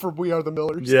him from We Are the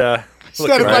Millers. Yeah.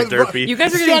 Standing Looking by right the- derpy. You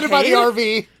guys are Standing by the getting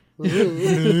RV.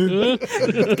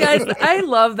 Guys, I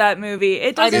love that movie.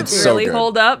 It doesn't It's so really good.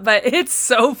 hold up, but it's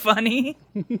so funny.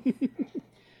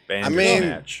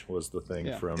 Bandersnatch was the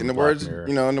thing from In the Black words, Mirror.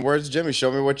 in the words, of Jimmy,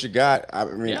 show me what you got. I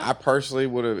mean, Yeah. I personally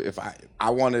would have, if I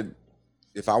wanted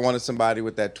if I wanted somebody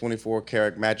with that 24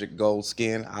 karat magic gold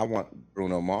skin, I want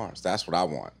Bruno Mars. That's what I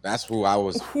want. That's who I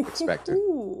was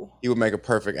expecting. He would make a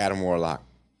perfect Adam Warlock.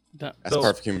 That's a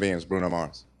perfect human being, is Bruno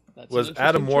Mars. Was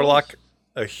Adam Warlock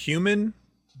a human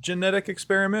genetic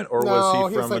experiment, or was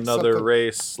he from another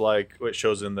race, like it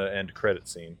shows in the end credit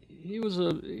scene? He was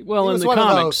in the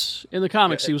comics. In the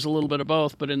comics, he was a little bit of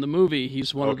both, but in the movie,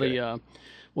 he's one of the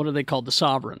what are they called? The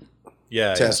Sovereign.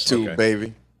 Yeah. Test tube,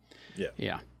 baby.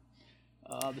 Yeah.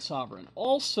 The Sovereign.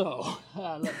 Also,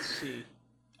 let's see.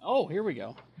 Oh, here we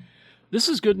go. This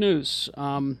is good news.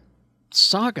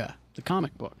 Saga, the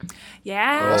comic book.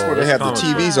 Yeah. That's where they have the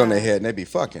TVs on their head and they be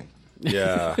fucking.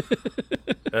 Yeah.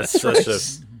 That's such a...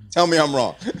 Tell me I'm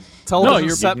wrong.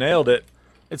 You nailed it.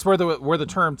 It's where the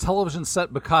term television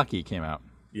set bukkake came out.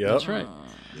 Yeah, that's right.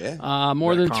 Yeah.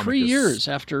 More than 3 years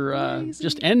after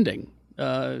just ending,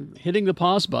 hitting the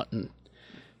pause button,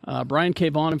 Brian K.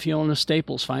 Vaughan and Fiona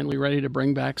Staples finally ready to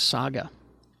bring back Saga.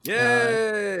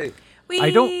 Yay!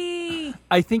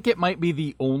 I think it might be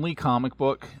the only comic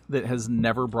book that has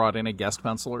never brought in a guest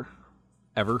penciler,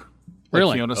 ever.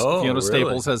 Really? Fiona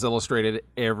Staples has illustrated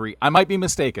every... I might be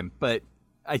mistaken, but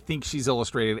I think she's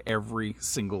illustrated every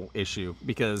single issue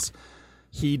because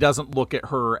he doesn't look at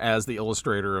her as the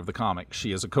illustrator of the comic.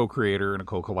 She is a co-creator and a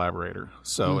co-collaborator.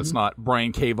 So it's not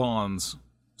Brian K. Vaughan's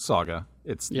Saga.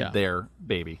 It's their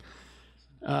baby.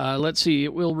 Let's see.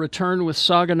 It will return with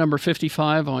Saga number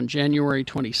 55 on January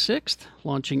 26th,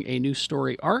 launching a new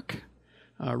story arc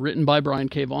written by Brian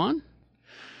K. Vaughan.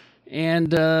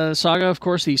 And Saga, of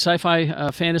course, the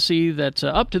sci-fi fantasy that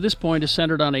up to this point is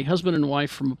centered on a husband and wife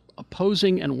from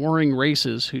opposing and warring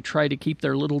races who try to keep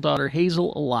their little daughter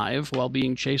Hazel alive while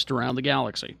being chased around the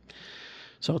galaxy.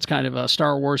 So it's kind of a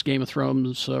Star Wars, Game of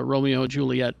Thrones, Romeo and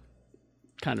Juliet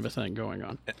kind of a thing going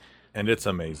on. And it's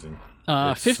amazing.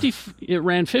 It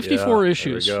ran 54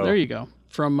 issues. There you go.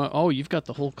 From you've got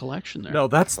the whole collection there. No,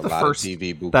 that's the first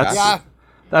TV book.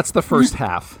 That's the first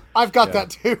half. I've got that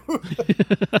too.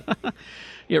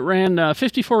 It ran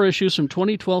 54 issues from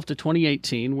 2012 to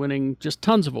 2018, winning just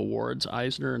tons of awards,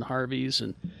 Eisner and Harvey's,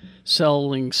 and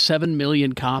selling 7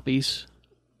 million copies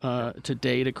to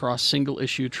date across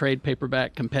single-issue, trade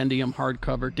paperback, compendium,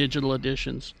 hardcover, digital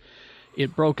editions.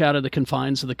 It broke out of the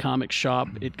confines of the comic shop.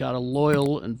 It got a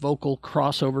loyal and vocal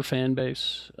crossover fan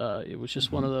base. It was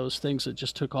just one of those things that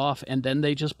just took off, and then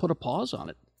they just put a pause on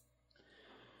it.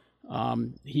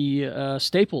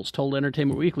 Staples told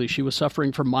Entertainment Weekly she was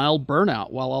suffering from mild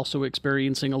burnout while also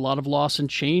experiencing a lot of loss and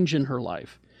change in her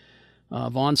life.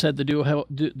 Vaughan said the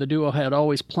duo had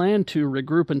always planned to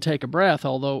regroup and take a breath,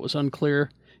 although it was unclear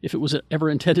if it was ever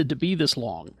intended to be this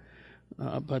long.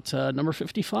 But number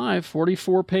 55,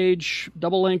 44-page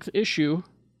double-length issue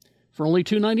for only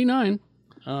 $2.99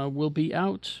 will be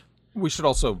out. We should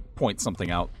also point something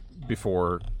out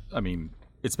before. I mean,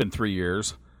 it's been 3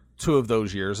 years. 2 of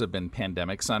those years have been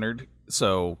pandemic-centered,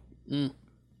 so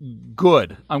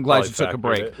good. I'm glad you took a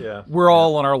break. We're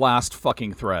all on our last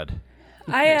fucking thread.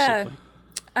 I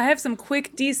have some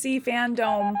quick DC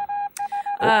fandom.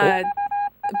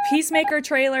 Peacemaker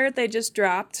trailer they just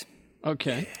dropped.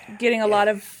 Okay. Getting a lot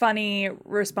of funny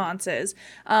responses.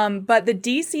 But the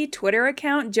DC Twitter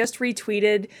account just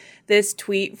retweeted this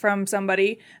tweet from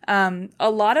somebody. A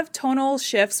lot of tonal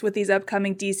shifts with these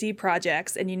upcoming DC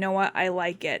projects, and you know what? I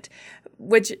like it.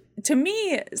 Which, to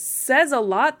me, says a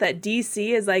lot that DC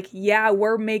is like, yeah,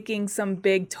 we're making some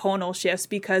big tonal shifts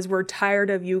because we're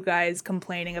tired of you guys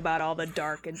complaining about all the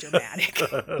dark and dramatic.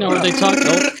 Now, are they talking?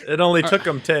 It only took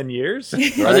them 10 years,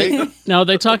 right? Now, are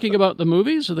they talking about the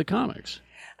movies or the comics?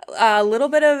 A little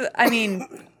bit of,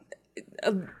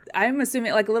 I'm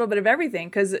assuming like a little bit of everything,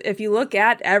 because if you look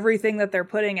at everything that they're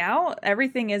putting out,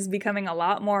 everything is becoming a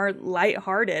lot more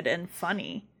lighthearted and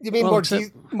funny. You mean more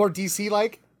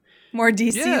DC-like? More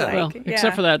DC-like, well,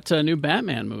 except for that new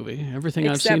Batman movie. Everything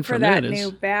I've seen from that it is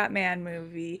new Batman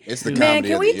movie. It's the Man, comedy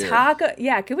can of we the year. talk?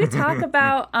 Yeah, can we talk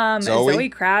about Zoe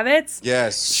Kravitz?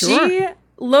 Yes. Sure. She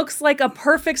looks like a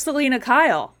perfect Selena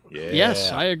Kyle. Yeah.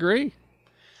 Yes, I agree.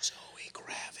 Zoe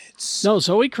Kravitz. No,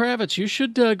 Zoe Kravitz. You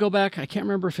should go back. I can't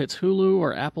remember if it's Hulu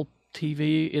or Apple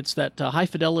TV. It's that high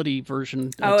fidelity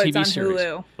version TV it's on series.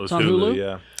 Hulu. It's on Hulu.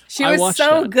 Yeah. She I was watched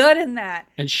so that. good in that.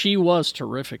 And she was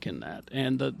terrific in that.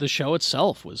 And the show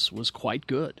itself was quite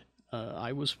good.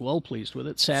 I was well pleased with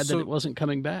it. Sad that it wasn't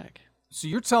coming back. So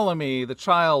you're telling me the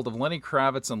child of Lenny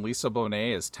Kravitz and Lisa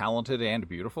Bonet is talented and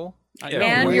beautiful? And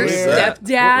your Where?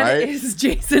 stepdad Right? is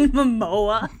Jason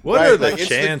Momoa. What are the Like,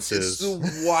 chances?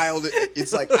 It's wild.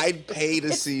 It's like I'd pay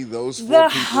to see those four The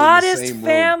people hottest in the same room.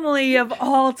 family of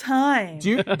all time. Do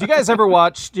you guys ever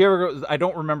watch? Do you ever? I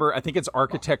don't remember. I think it's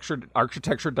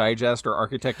Architecture Digest or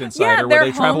Architect Insider, where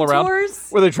their they travel home around. tours.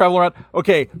 Where they travel around.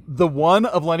 Okay, the one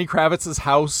of Lenny Kravitz's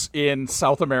house in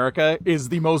South America is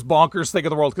the most bonkers thing in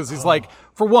the world because he's like,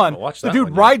 for one, watch the that dude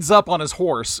one, yeah. rides up on his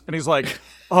horse and he's like,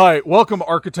 "Hi, welcome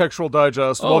Architectural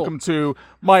Digest. Welcome to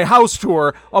my house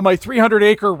tour on my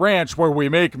 300-acre ranch where we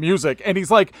make music." And he's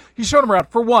showing him around.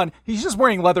 For one, he's just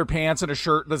wearing leather pants and a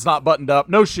shirt that's not buttoned up,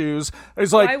 no shoes. And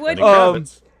he's like, Why would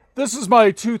Kravitz. "This is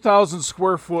my 2,000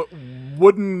 square foot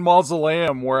wooden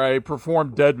mausoleum where I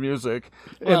perform dead music."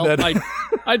 Well, And then,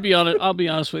 I'd be honest. I'll be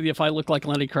honest with you. If I looked like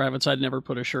Lenny Kravitz, I'd never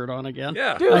put a shirt on again.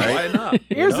 Yeah, Dude, why not?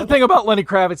 here's the thing about Lenny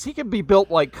Kravitz: he can be built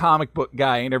like comic book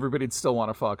guy, and everybody'd still want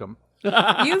to fuck him.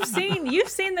 You've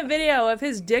seen the video of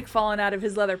his dick falling out of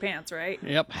his leather pants, right?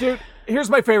 Yep. Dude, here's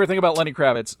my favorite thing about Lenny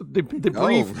Kravitz: the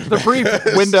brief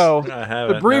Oh. window, I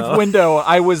haven't, the brief no. window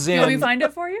I was Can we in find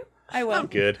it for you? I will.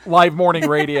 Good. live morning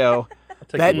radio.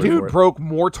 Take That your word dude for it. broke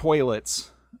more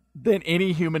toilets than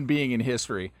any human being in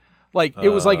history. Like it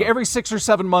was like every 6 or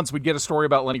 7 months we'd get a story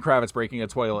about Lenny Kravitz breaking a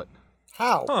toilet.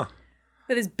 How?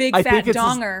 With his big I fat think it's his-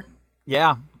 donger.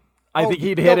 Yeah, I think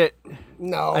he'd no. hit it.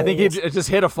 No. I think he just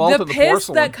hit a fault The in the piss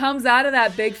porcelain. that comes out of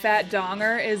that big fat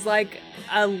donger is like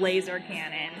a laser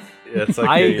cannon. Yeah, it's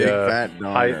like Big a fat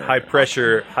donger. high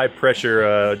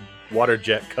pressure water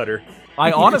jet cutter.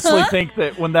 I honestly think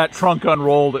that when that trunk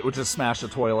unrolled, it would just smash the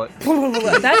toilet.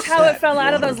 That's how it fell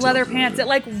out of those leather pants. It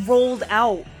like rolled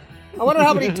out. I wonder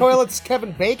how many toilets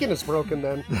Kevin Bacon has broken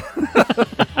then.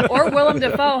 Or Willem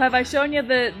Dafoe. Have I shown you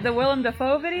the Willem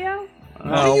Dafoe video?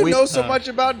 How do you know so much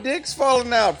about dicks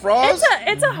falling out, Frost?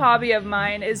 It's a hobby of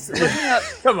mine. Is looking up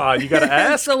Come on, you gotta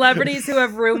ask. celebrities who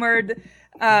have rumored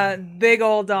big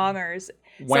old dongers.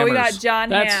 So we got Whammers. John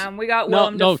That's- Hamm. We got No,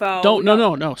 Willem no, Dafoe. don't, we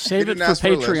no, got- Save it didn't for ask for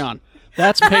a list. Patreon.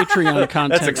 That's Patreon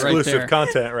content That's right exclusive there.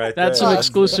 content right That's there. some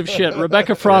exclusive shit.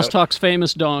 Rebecca Frost talks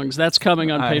famous dongs. That's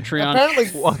coming on Patreon. Apparently,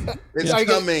 It's Are you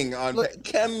coming on.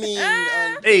 Coming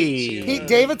on. Hey. Pete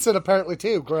Davidson apparently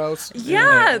too. Gross.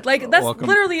 Yeah, like that's Welcome.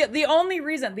 literally the only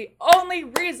reason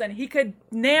he could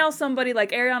nail somebody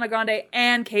like Ariana Grande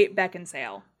and Kate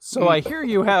Beckinsale. So I hear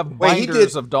you have Wait, he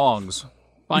binders did- of dongs.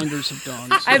 Binders of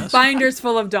dongs. I have yes. binders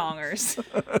full of dongers.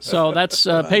 So that's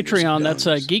Patreon. That's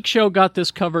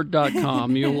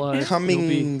geekshowgotthiscovered.com.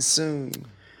 Coming soon.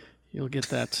 You'll get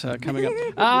that coming up.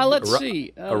 Let's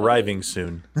see. Arriving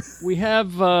soon. We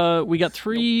have we got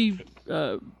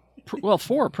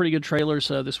four pretty good trailers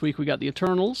this week. We got the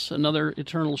Eternals, another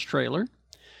Eternals trailer,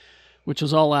 which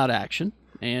is all out action,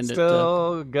 and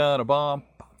Still gonna bomb.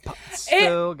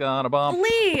 Still gonna bomb.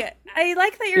 Lee, I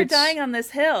like that you're It's- dying on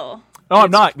this hill, No,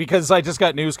 I'm not, because I just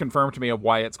got news confirmed to me of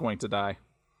why it's going to die.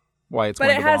 Why it's but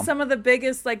going it to has bomb. some of the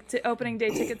biggest like opening day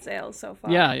ticket sales so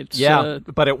far. yeah, it's Yeah,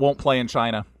 but it won't play in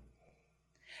China.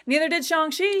 Neither did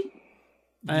Shang-Chi.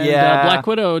 and, Yeah. Black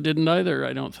Widow didn't either.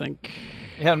 I don't think,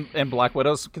 And Black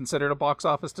Widow's considered a box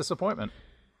office disappointment.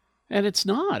 and it's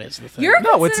not. Is the thing? You're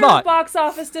No, it's considered not. a box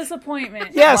office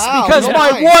disappointment. Yes, Wow, because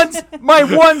nice. my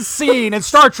one scene in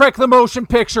Star Trek: The Motion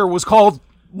Picture was called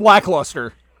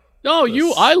lackluster. No,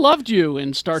 I loved you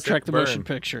in Star Trek: The burn. Motion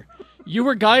Picture. You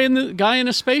were guy in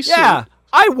a spacesuit. Yeah,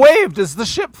 I waved as the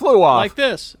ship flew off. like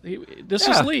this. This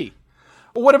Yeah. is Lee.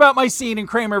 What about my scene in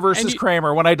Kramer versus you-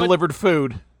 Kramer when I delivered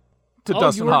food to Oh,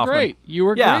 Dustin you were Hoffman? great. You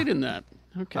were Yeah. great in that.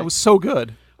 Okay. I was so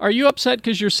good. Are you upset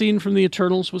because your scene from the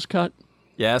Eternals was cut?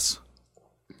 Yes.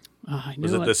 I knew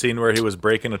Was it the scene where he was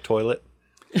breaking a toilet?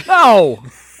 No,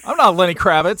 I'm not Lenny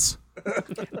Kravitz.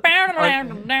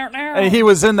 And he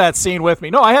was in that scene with me.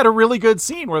 No, I had a really good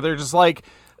scene where they're just like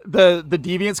the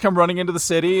deviants come running into the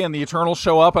city and the Eternals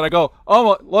show up and I go,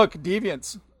 "Oh, look,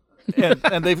 deviants,"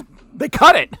 and they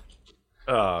cut it.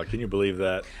 Oh, can you believe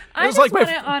that? I was just like my want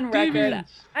it on record.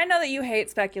 Deviants. I know that you hate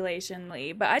speculation,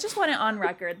 Lee, but I just want it on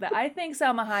record that I think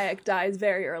Salma Hayek dies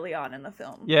very early on in the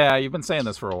film. Yeah, you've been saying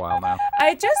this for a while now.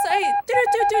 I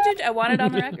want it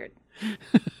on the record.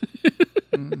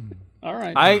 All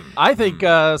right. I think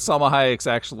Salma Hayek's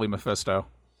actually Mephisto.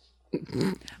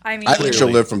 I mean, I think she'll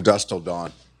live from dusk till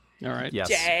dawn. All right. Yes.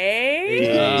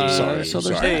 Jay. Sorry. so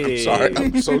there's I'm sorry.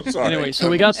 I'm so sorry. Anyway, so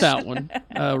we got that one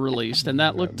released, and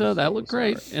that looked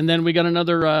great. And then we got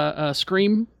another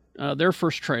Scream, their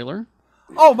first trailer.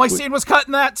 Oh, my scene was cut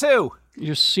in that too.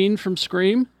 Your scene from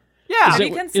Scream. Yeah. Have it-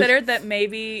 you considered that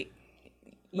maybe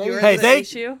you're Hey, the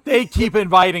issue? they keep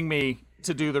inviting me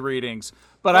to do the readings.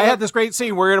 But I had this great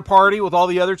scene. We're at a party with all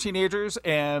the other teenagers,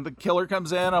 and the killer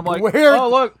comes in. I'm like, oh,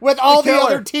 look. With all the killer.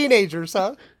 other teenagers,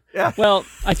 huh? Well,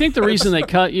 I think the reason they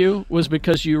cut you was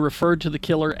because you referred to the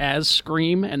killer as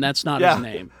Scream, and that's not his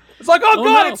name. It's like, oh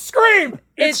God, no. it's Scream!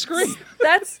 It's Scream.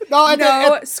 That's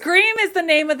Scream is the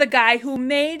name of the guy who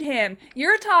made him.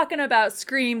 You're talking about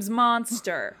Scream's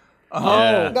monster.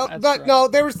 Oh, No,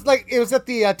 there was like it was at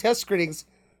the test screenings.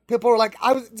 People were like,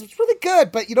 it was really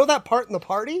good, but you know that part in the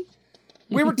party?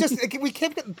 We were just we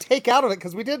kept getting take out of it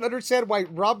because we didn't understand why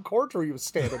Rob Corddry was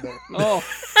standing there. Oh,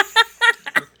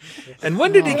 And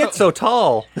when did he get so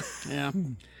tall? yeah.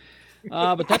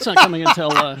 But that's not coming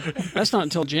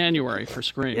until January for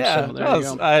Scream. Yeah, so there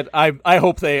you go. I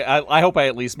hope I hope I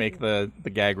at least make the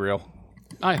gag reel.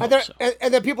 I hope And, so.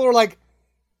 and then people were like,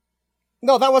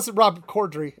 no, that wasn't Rob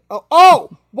Corddry. Oh,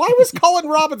 why was Colin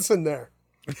Robinson there?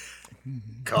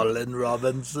 Colin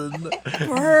Robinson.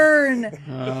 Burn.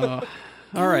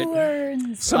 All right.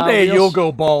 Burns. Someday we'll you'll s-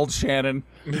 go bald, Shannon.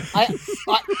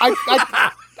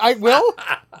 I will?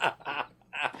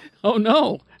 Oh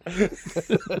no.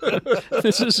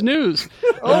 This is news.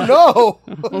 Oh, no.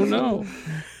 Oh no.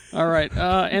 All right.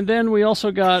 And then we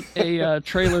also got a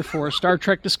trailer for Star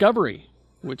Trek Discovery,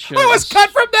 which I was cut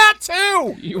from that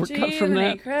too. you were cut from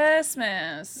Jiminy that.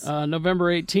 Christmas.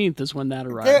 November 18th is when that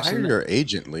arrives. Hire your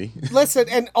agent, Lee. Listen,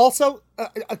 and also,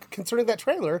 concerning that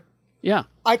trailer, Yeah.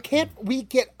 we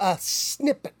get a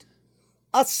snippet,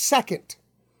 a second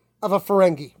of a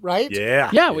Ferengi, right?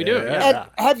 Yeah. Yeah, we do. Yeah. And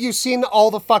have you seen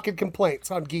all the fucking complaints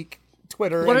on Geek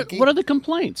Twitter? What and are, Geek, what are the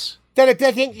complaints? that it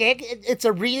doesn't, it's a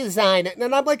redesign.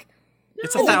 And I'm like,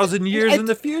 It's 1,000 years in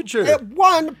the future.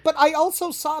 but I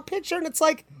also saw a picture and it's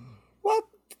like, well,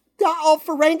 not all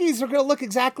Ferengis are going to look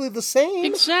exactly the same.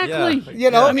 Exactly. Yeah.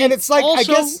 You know, I mean, and it's like, I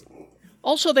also- guess,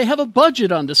 Also, they have a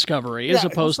budget on Discovery as Yeah,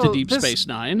 opposed So to Deep this- Space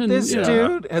Nine. And This you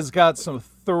know, dude has got some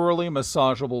thoroughly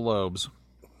massageable lobes.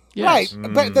 yes.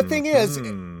 right. But the thing is,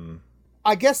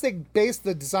 I guess they based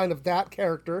the design of that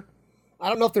character. I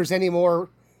don't know if there's any more,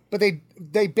 but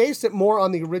they based it more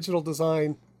on the original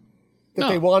design that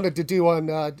they No. wanted to do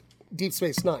on Deep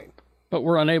Space Nine. But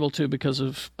we're unable to because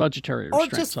of budgetary Or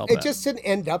restraints. I'll it bet. just didn't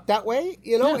end up that way,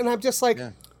 you know? Yeah. And I'm just like,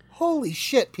 holy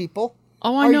shit, people.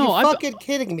 Oh, I Are know. you I've- fucking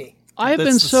kidding me? I have That's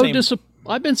been the so same-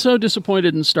 I've been so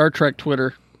disappointed in Star Trek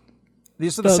Twitter.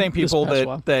 These are the The- same this people past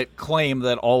while. that claim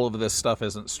that all of this stuff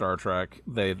isn't Star Trek.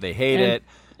 They hate And, it.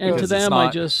 and to because it's them, I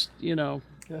not- just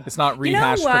it's not You know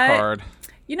rehashed what? Picard.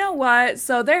 You know what?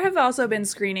 So there have also been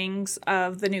screenings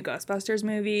of the new Ghostbusters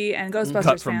movie, and Cut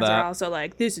Ghostbusters from fans that. are also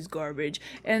like, "This is garbage."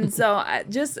 And so,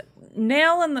 just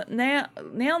nail in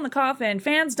the coffin.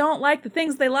 Fans don't like the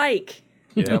things they like.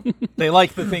 Yep. They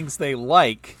like the things they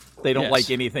like. They don't Yes. like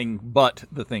anything but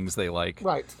the things they like.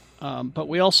 Right. but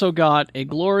we also got a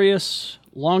glorious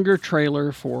longer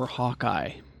trailer for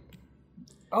Hawkeye.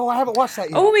 Oh, I haven't watched that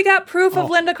yet. Oh, we got proof of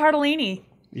Linda Cardellini.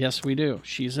 Yes, we do.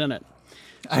 She's in it.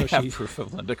 I have she- proof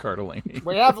of Linda Cardellini.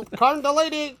 We have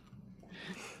Cardellini.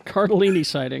 Cardellini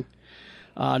sighting.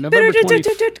 November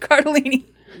 20th. Cardellini.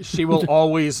 She will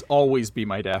always be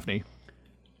my Daphne.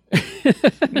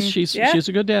 she's Yeah. a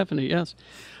good Daphne, yes.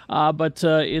 But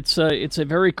it's a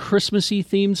very Christmassy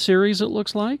themed series. It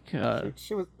looks like.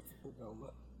 She was.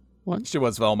 She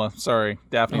was Velma. Sorry,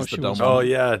 Daphne's she the dumb was one. Oh,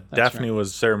 yeah. Daphne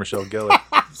was Sarah Michelle Gellar.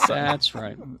 That's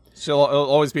right. She'll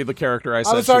always be the character I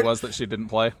said was she already- was that she didn't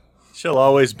play. She'll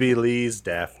always be Lee's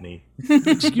Daphne.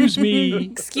 Excuse me.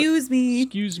 Excuse me.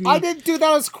 Excuse me. I didn't do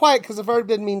that as quiet because I've already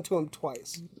been mean to him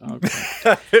twice.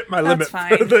 Hit my limit That's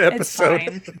fine. for the It's episode.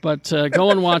 fine. But go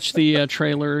and watch the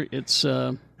trailer.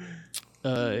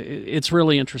 It's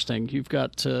really interesting. You've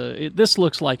got this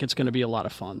looks like it's going to be a lot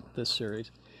of fun. This series,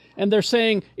 and they're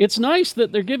saying it's nice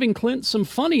that they're giving Clint some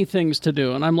funny things to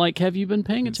do. And I'm like, have you been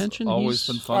paying attention? Always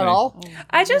He's- been funny. At all?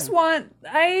 I just want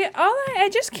I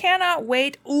just cannot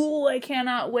wait. Ooh, I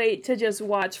cannot wait to just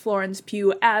watch Florence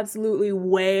Pugh absolutely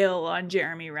wail on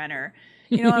Jeremy Renner.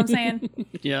 You know what I'm saying?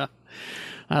 Yeah,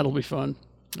 that'll be fun.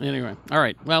 Anyway, all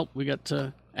right. Well, we got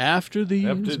after these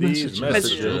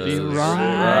messages. We'll be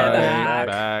right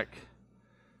back.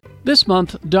 This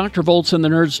month, Dr. Volts and the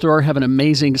Nerd Store have an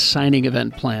amazing signing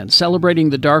event planned. Celebrating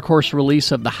the Dark Horse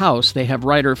release of The House, they have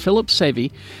writer Philip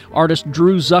Savy, artist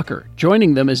Drew Zucker.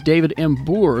 Joining them is David M.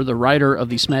 Boer, the writer of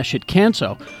the smash hit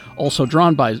Canso. also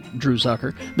drawn by Drew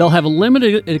Zucker. They'll have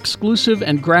limited exclusive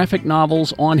and graphic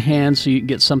novels on hand so you can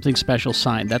get something special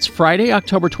signed. That's Friday,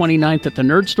 October 29th at the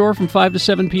Nerd Store from 5 to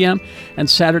 7 p.m. and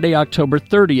Saturday, October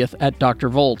 30th at Dr.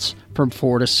 Volt's from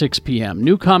 4 to 6 p.m.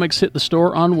 New comics hit the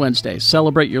store on Wednesday.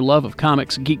 Celebrate your love of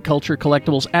comics, geek culture,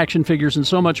 collectibles, action figures, and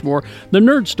so much more. The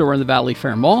Nerd Store in the Valley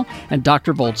Fair Mall and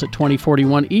Dr. Volt's at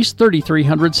 2041 East,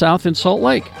 3300 South in Salt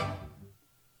Lake.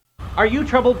 Are you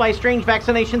troubled by strange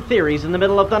vaccination theories in the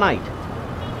middle of the night?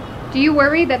 Do you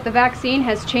worry that the vaccine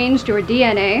has changed your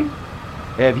DNA?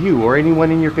 Have you or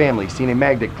anyone in your family seen a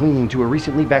magnet clinging to a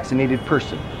recently vaccinated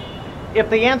person? If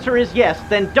the answer is yes,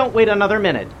 then don't wait another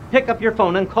minute. Pick up your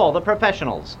phone and call the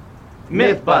professionals.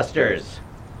 Mythbusters.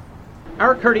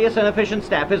 Our courteous and efficient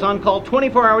staff is on call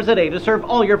 24 hours a day to serve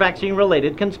all your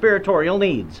vaccine-related conspiratorial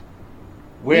needs.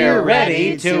 We're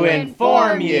ready to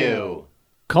inform you.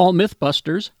 Call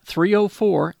Mythbusters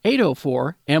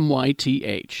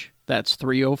 304-804-MYTH. That's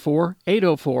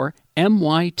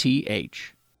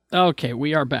 304-804-MYTH. Okay,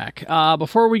 we are back.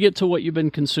 Before we get to what you've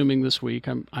been consuming this week,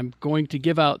 I'm going to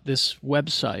give out this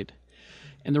website.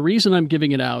 And the reason I'm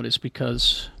giving it out is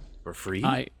because... For free?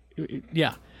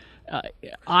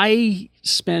 I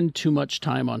spend too much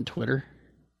time on Twitter.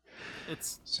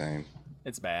 Same.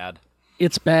 It's bad.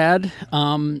 It's bad.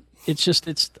 I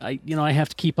have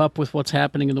to keep up with what's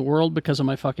happening in the world because of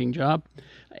my fucking job.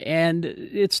 And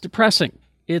it's depressing.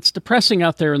 It's depressing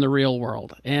out there in the real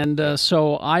world. And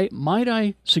so I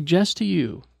suggest to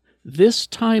you this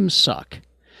time suck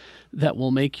that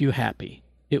will make you happy.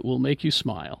 It will make you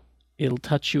smile. It'll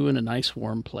touch you in a nice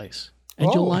warm place.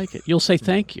 And you'll like it. You'll say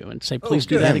thank you and say, please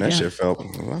do that again. That shit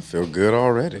I feel good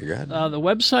already. The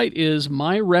website is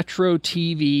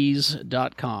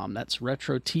myretrotvs.com. That's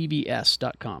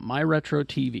retrotvs.com.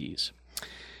 MyRetroTVs.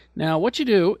 Now, what you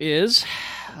do is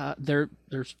there's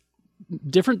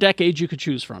different decades you could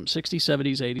choose from, 60s,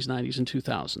 70s, 80s, 90s, and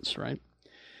 2000s, right?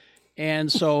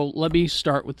 And so let me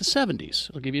start with the 70s.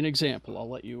 I'll give you an example. I'll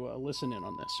let you listen in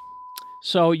on this.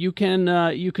 So you can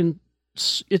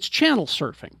it's channel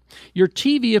surfing. Your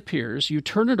TV appears, you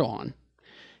turn it on,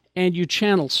 and you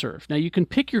channel surf. Now, you can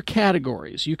pick your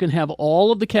categories. You can have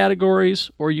all of the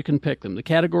categories, or you can pick them. The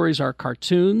categories are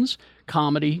cartoons,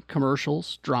 comedy,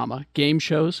 commercials, drama, game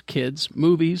shows, kids,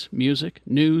 movies, music,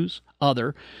 news,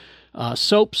 other,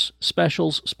 soaps,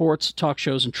 specials, sports, talk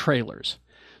shows, and trailers.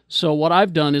 So what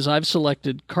I've done is I've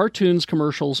selected cartoons,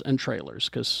 commercials, and trailers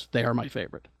because they are my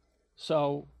favorite.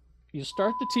 So you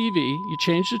start the TV, you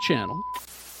change the channel,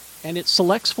 and it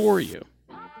selects for you.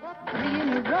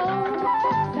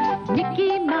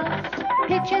 Mickey Mouse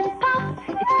Pitch and Pop.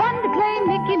 It's fun to play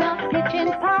Mickey Mouse Pitch and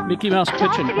Pop. Mickey Mouse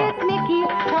Pitch and Pop.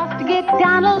 Toss to get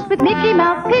Donald with Mickey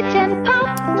Mouse Pitch and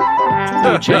Pop.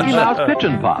 Mickey Mouse Pitch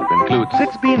and Pop includes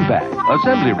 6 beanbags.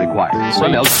 Assembly required. So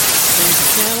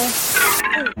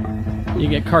you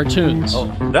get cartoons. Oh,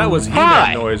 that was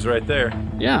He-Man noise right there.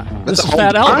 Yeah, this is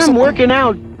Fat Albert. I'm working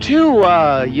out too,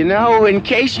 in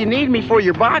case you need me for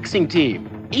your boxing team.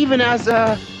 Even as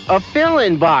a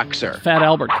fill-in boxer. Fat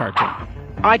Albert cartoon.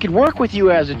 I could work with you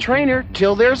as a trainer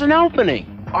till there's an opening.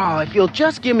 Oh, if you'll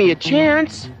just give me a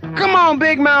chance. Come on,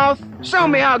 Big Mouth. Show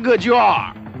me how good you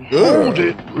are. Hold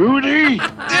it, Rudy.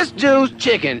 This dude's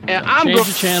chicken, and I'm going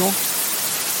to channel.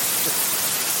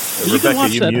 Rebecca,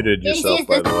 you muted yourself,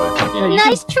 by the way. Yeah,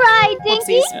 Nice try,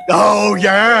 Dinky. Oh,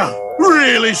 yeah.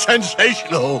 Really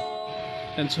sensational.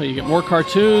 And so you get more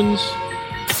cartoons.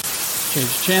 Change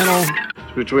the channel.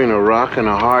 It's between a rock and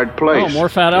a hard place. Oh, more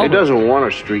Fat Albert. He doesn't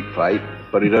want a street fight,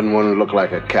 but he doesn't want to look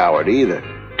like a coward either.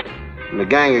 And the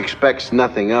gang expects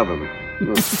nothing of him.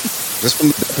 This from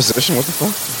the deposition? What the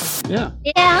fuck? Yeah.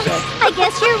 Yeah, I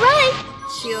guess you're right.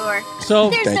 Sure. So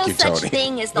there's Thank no you, such Tony.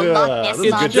 thing as the Loch Ness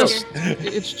Monster.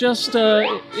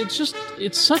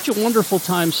 It's such a wonderful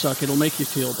time suck. It'll make you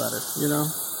feel better, you know?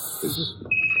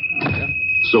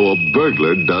 So a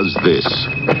burglar does this.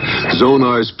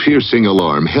 Zonar's piercing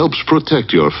alarm helps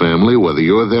protect your family whether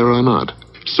you're there or not.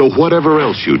 So whatever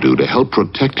else you do to help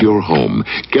protect your home,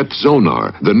 get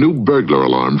Zonar, the new burglar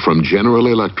alarm from General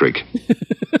Electric.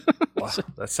 Wow,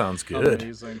 that sounds good.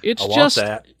 Amazing. It's I just,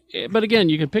 want that. but again,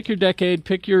 you can pick your decade,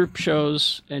 pick your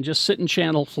shows, and just sit and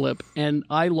channel flip. And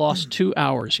I lost 2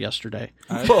 hours yesterday.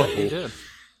 I bet you did.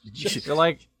 You're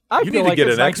like, I You feel need to like get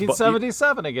it's an Xbox.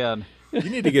 1977 again. You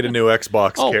need to get a new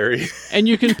Xbox, Carrie. And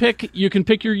you can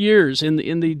pick your years in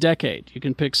the decade. You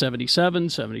can pick 77,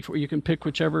 74. You can pick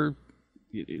whatever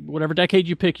decade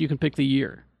you pick. You can pick the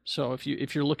year. So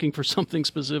if you're looking for something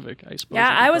specific, I suppose. Yeah,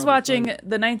 I was watching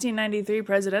the 1993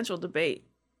 presidential debate.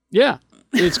 Yeah,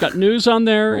 it's got news on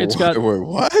there. It's got Wait,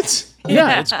 what?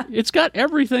 Yeah, it's got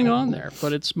everything on there,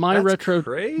 but it's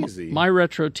crazy.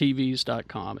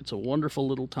 myretrotvs.com. It's a wonderful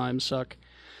little time suck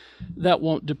that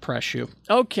won't depress you.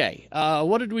 Okay,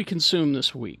 what did we consume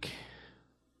this week?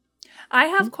 I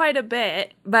have quite a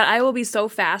bit, but I will be so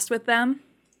fast with them.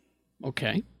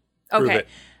 Okay. Okay.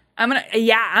 I'm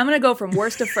gonna go from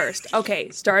worst to first. Okay,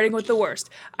 starting with the worst.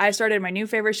 I started my new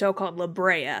favorite show called La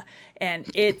Brea, and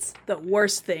it's the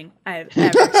worst thing I've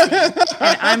ever seen.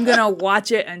 And I'm gonna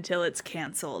watch it until it's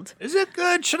canceled. Is it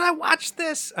good? Should I watch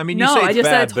this? I mean, you No, say I it's just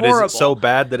said bad, it's but horrible. is it so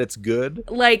bad that it's good?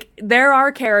 Like, there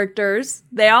are characters.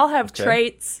 They all have Okay.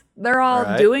 traits. They're all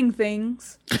Alright. doing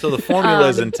things. So the formula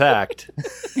is intact.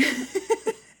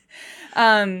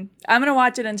 I'm gonna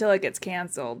watch it until it gets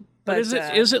canceled. But is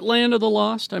it Land of the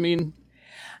Lost? I mean,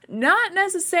 not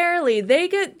necessarily. They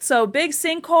get big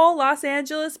sinkhole, Los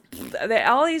Angeles.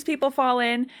 All these people fall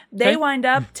in. They Okay. wind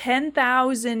up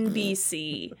 10,000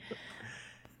 BC.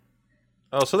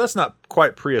 Oh, so that's not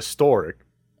quite prehistoric.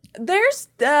 There's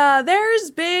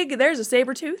a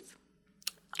saber tooth.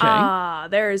 Okay.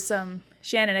 There's some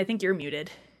Shannon. I think you're muted.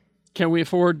 can we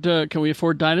afford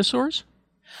dinosaurs?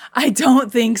 I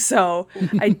don't think so.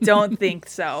 I don't think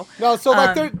so. No, so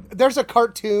like there's a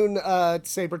cartoon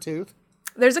Sabretooth.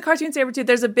 There's a cartoon saber tooth.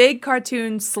 There's a big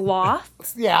cartoon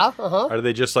sloth. Yeah. Uh-huh. Are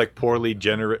they just like poorly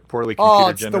computer it's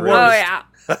the generated? worst. Oh yeah.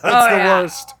 It's the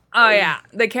worst. Oh yeah.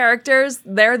 The characters,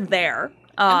 they're there.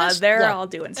 They're yeah. all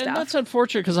doing And stuff. that's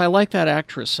unfortunate because I like that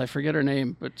actress. I forget her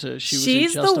name, but she was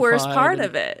She's in the worst Justified part and-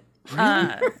 of it.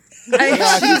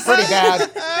 Yeah, she's pretty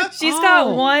bad. She's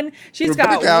got one. She's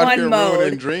Rebecca got out one here ruining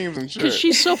mode. dreams and Because shit.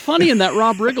 she's so funny in that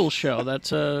Rob Riggle show.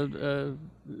 That's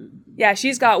Yeah,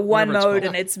 she's got one Whatever it's mode,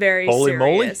 called. and it's very Holy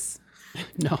moly? serious.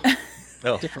 no.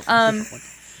 Oh. Different.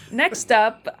 Next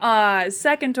up,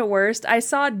 second to worst, I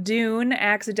saw Dune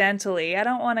accidentally. I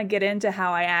don't want to get into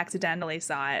how I accidentally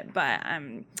saw it, but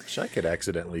Wish I could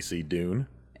accidentally see Dune.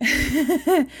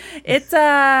 it's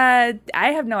I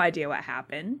have no idea what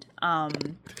happened.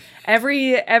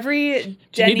 Every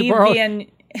Jenny borrow- Vian.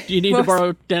 Do you need to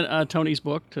borrow Tony's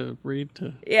book to read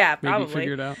to Yeah, maybe probably.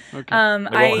 figure it out? Okay.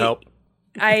 It won't help.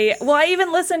 I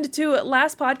even listened to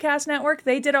Last Podcast Network.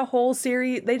 They did a whole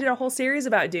series. They did a whole series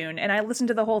about Dune, and I listened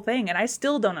to the whole thing, and I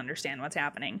still don't understand what's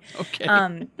happening.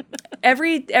 Okay.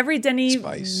 Every Denis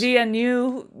Spice.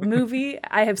 Villeneuve movie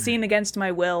I have seen against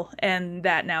my will, and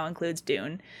that now includes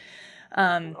Dune.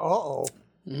 Uh-oh.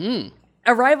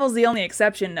 Arrival's the only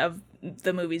exception of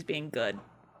the movies being good,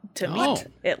 to me,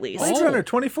 at least. Blade Runner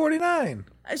 2049.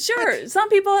 Sure, some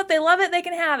people, if they love it, they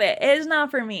can have it. It is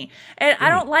not for me. And I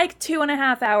don't like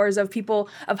 2.5 hours of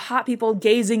hot people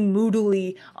gazing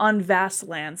moodily on vast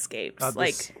landscapes.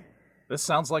 This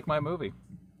sounds like my movie.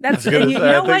 That's I was you gonna say,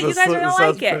 I know think what? You this guys are gonna sounds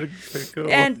like it. pretty cool.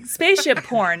 And spaceship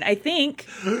porn, I think.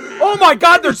 Oh my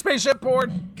God, there's spaceship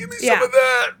porn. Give me Yeah. some of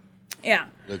that. Yeah.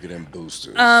 Look at them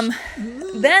boosters.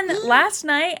 Then last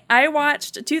night I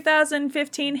watched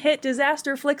 2015 hit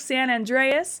disaster flick San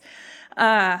Andreas.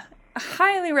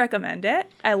 Highly recommend it.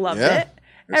 I loved Yeah. it.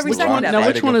 Every the second Rock of Now, it.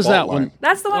 which fighting one a is fault that line. one?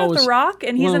 That's the one with it's the Rock,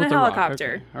 and he's one in a with The Rock.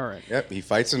 helicopter. Okay. All right. Yep, he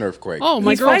fights an earthquake. Oh,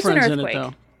 my He fights an girlfriend's in it earthquake.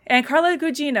 though. And Carla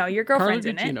Gugino, your Carla girlfriend's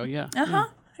in it. Gugino, yeah. Uh-huh.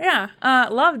 Yeah.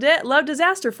 Loved it. Loved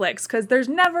disaster flicks because there's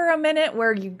never a minute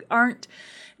where you aren't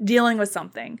dealing with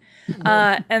something.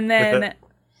 And then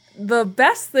the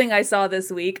best thing I saw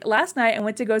this week, last night I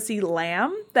went to go see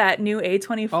Lamb, that new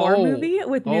A24 Oh. movie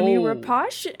with Mimi Oh.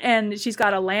 Raposh, and she's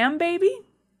got a lamb baby.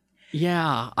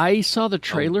 Yeah, I saw the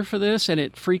trailer for this and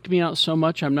it freaked me out so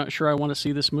much. I'm not sure I want to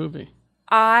see this movie.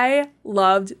 I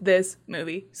loved this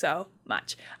movie so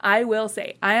much. I will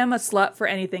say I am a slut for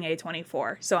anything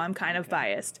A24, so I'm kind of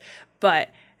biased.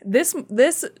 But this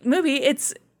movie,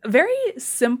 it's very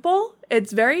simple.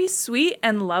 It's very sweet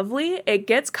and lovely. It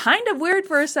gets kind of weird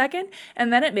for a second,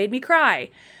 and then it made me cry.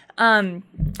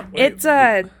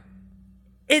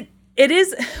 It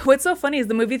is, what's so funny is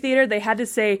the movie theater, they had to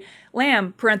say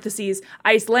lamb, parentheses,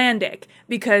 Icelandic,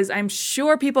 because I'm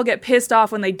sure people get pissed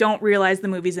off when they don't realize the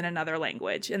movie's in another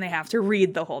language and they have to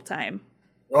read the whole time.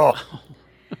 Oh,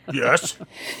 yes.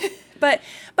 But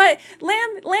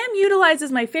Lamb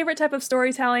utilizes my favorite type of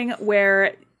storytelling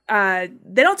where they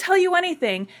don't tell you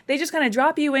anything. They just kind of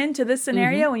drop you into this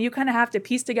scenario and you kind of have to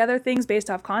piece together things based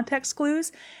off context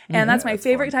clues. And that's my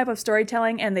favorite type of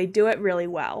storytelling, and they do it really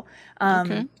well.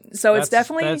 So it's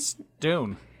definitely... That's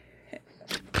Dune.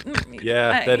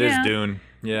 Yeah, that is yeah. Dune.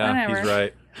 Yeah, Whatever. he's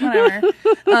right. Whatever.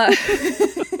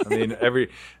 I mean,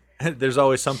 There's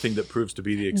always something that proves to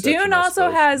be the exception. Dune I also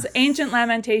suppose. has ancient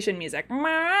lamentation music.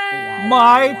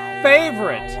 My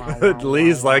favorite.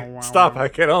 Lee's like, stop! I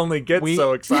can only get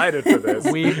so excited for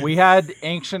this. We had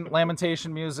ancient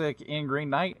lamentation music in Green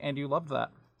Knight, and you loved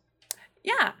that.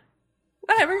 Yeah,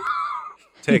 whatever.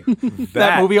 Take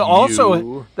that movie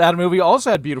also. That movie also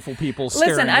had beautiful people.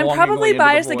 Listen, I'm probably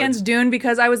biased against Dune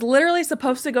because I was literally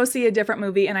supposed to go see a different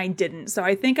movie and I didn't. So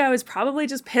I think I was probably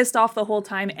just pissed off the whole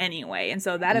time anyway, and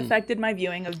so that affected my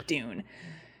viewing of Dune.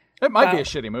 It might be a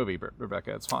shitty movie,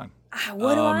 Rebecca. It's fine.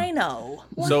 What do I know?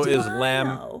 So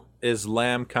is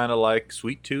Lamb kind of like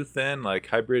Sweet Tooth then, like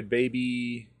hybrid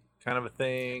baby kind of a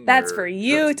thing? That's for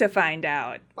you to find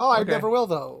out. Oh, I never will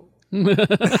though.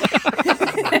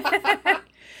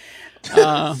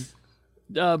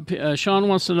 Sean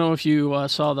wants to know if you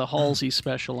saw the Halsey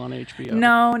special on HBO.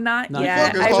 No, not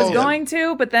yet. I was Halsey. going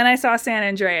to, but then I saw San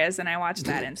Andreas and I watched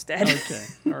that instead. Okay,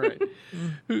 all right.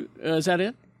 Is that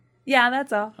it? Yeah,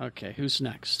 that's all. Okay, who's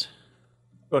next?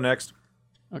 Go next.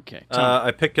 Okay.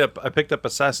 I picked up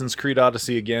Assassin's Creed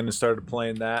Odyssey again and started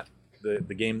playing that,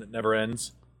 the game that never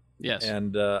ends. Yes.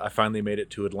 And I finally made it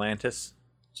to Atlantis,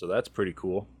 so that's pretty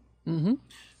cool. Mm-hmm.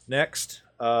 Next.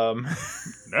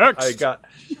 Next.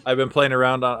 I've been playing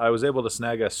around I was able to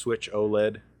snag a Switch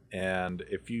OLED, and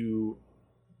if you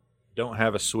don't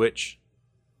have a Switch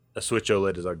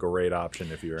OLED is a great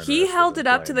option if you're interested. He held it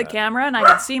up to the camera and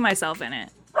I could see myself in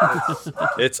it.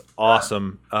 It's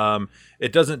awesome.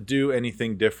 It doesn't do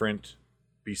anything different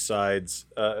besides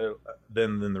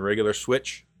than the regular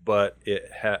Switch, but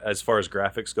as far as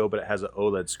graphics go, but it has an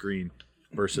OLED screen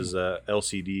versus a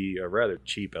LCD, a rather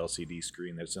cheap LCD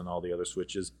screen that's in all the other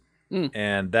Switches.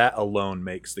 And that alone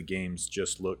makes the games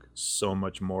just look so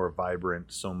much more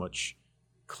vibrant, so much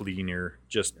cleaner.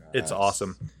 It's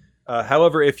awesome.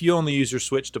 However, if you only use your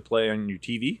Switch to play on your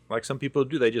TV, like some people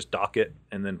do, they just dock it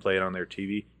and then play it on their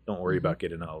TV. Don't worry about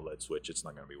getting an OLED Switch. It's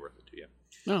not going to be worth it to you.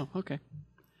 Oh, okay.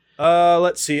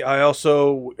 Let's see.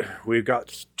 We've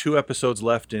got 2 episodes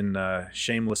left in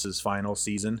Shameless's final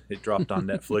season. It dropped on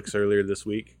Netflix earlier this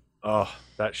week. Oh,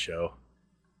 that show's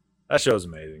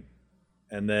amazing.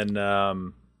 And then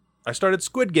I started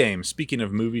Squid Game. Speaking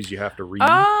of movies you have to read.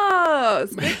 Oh,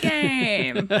 Squid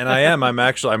Game. And I'm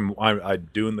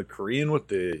doing the Korean with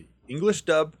the English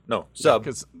dub. No, sub.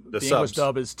 Because the English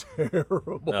dub is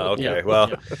terrible. Oh, okay, Yeah.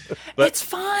 well. But It's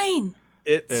fine.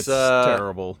 it's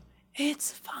terrible.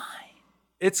 It's fine.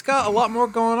 It's got a lot more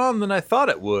going on than I thought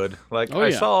it would. Like, I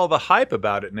saw all the hype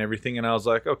about it and everything, and I was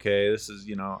like, okay, this is,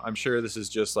 I'm sure this is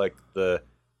just like the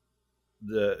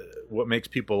what makes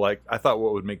people like. I thought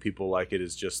what would make people like it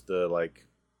is just the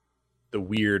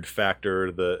weird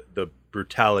factor, the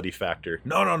brutality factor.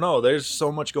 No. There's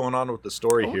so much going on with the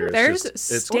story here. There's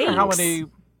I wonder how many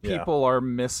people are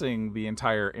missing the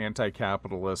entire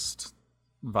anti-capitalist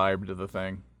vibe to the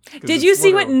thing. Did you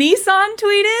see what Nissan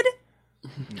tweeted?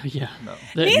 Yeah. No.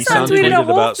 Nissan tweeted a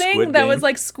whole about thing Squid that Game? was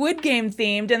like Squid Game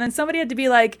themed, and then somebody had to be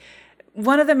like,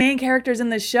 one of the main characters in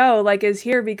the show is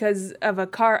here because of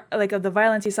of the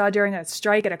violence he saw during a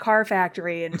strike at a car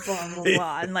factory and blah blah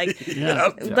blah,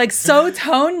 and so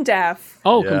tone deaf.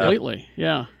 Oh, completely.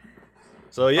 Yeah.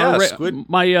 So yeah,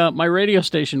 my radio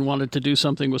station wanted to do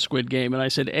something with Squid Game, and I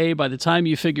said, A, by the time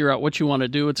you figure out what you want to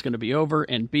do, it's going to be over,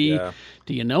 and B,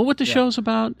 do you know what the show's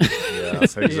about? Yeah,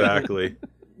 exactly.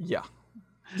 Yeah.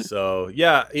 So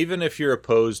yeah, even if you're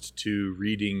opposed to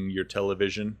reading your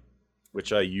television,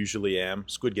 which I usually am,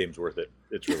 Squid Game's worth it.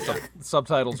 It's really good.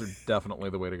 Subtitles are definitely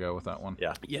the way to go with that one.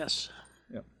 Yeah. Yes.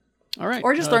 Yep. All right.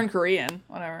 Or just learn Korean,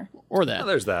 whatever. Or that. Well,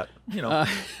 there's that.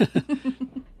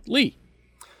 Lee.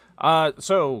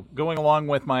 So going along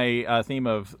with my theme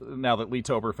of now that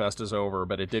Leetoberfest is over,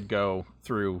 but it did go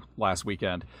through last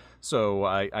weekend. So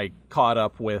I caught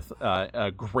up with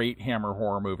a great Hammer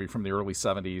horror movie from the early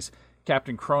 70s,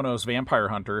 Captain Kronos Vampire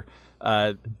Hunter.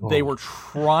 They were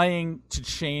trying to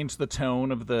change the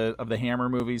tone of the Hammer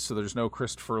movies, so there's no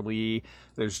Christopher Lee.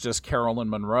 There's just Carolyn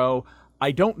Monroe.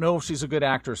 I don't know if she's a good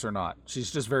actress or not.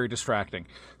 She's just very distracting.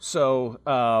 So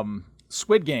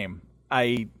Squid Game,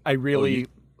 I really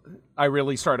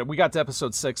started. We got to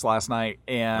episode 6 last night,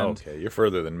 and okay, you're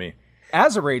further than me.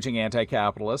 As a raging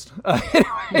anti-capitalist,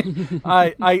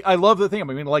 I love the thing. I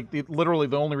mean, literally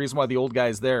the only reason why the old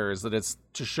guy's there is that it's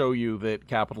to show you that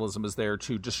capitalism is there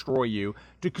to destroy you,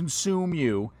 to consume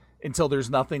you until there's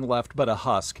nothing left but a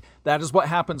husk. That is what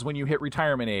happens when you hit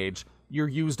retirement age. You're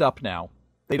used up now.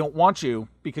 They don't want you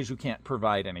because you can't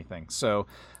provide anything. So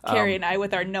Carrie and I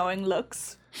with our knowing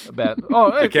looks. I bet.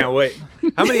 Oh, I can't wait.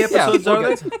 How many episodes are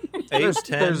there? 8,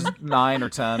 10? There's 9 or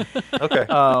 10. Okay,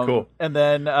 cool. And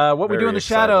then what we do in the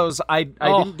shadows, I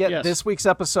didn't get yes. this week's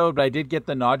episode, but I did get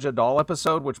the Nadja Doll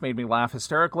episode, which made me laugh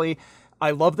hysterically. I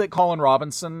love that Colin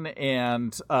Robinson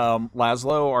and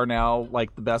Laszlo are now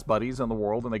like the best buddies in the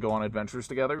world, and they go on adventures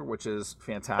together, which is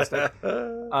fantastic.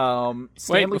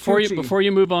 Wait, before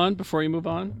you move on,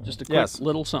 just a quick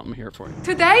little something here for you.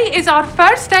 Today is our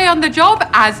first day on the job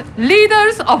as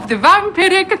leaders of the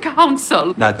Vampiric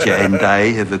Council. Nadja and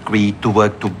I have agreed to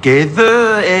work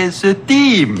together as a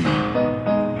team.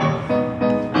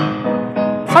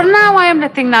 For now, I am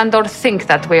letting Nandor think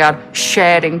that we are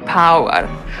sharing power.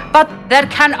 But there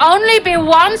can only be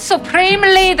one supreme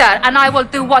leader, and I will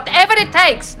do whatever it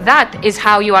takes. That is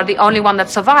how you are the only one that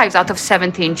survives out of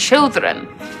 17 children.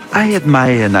 I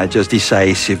admire Nadja's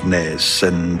decisiveness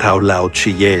and how loud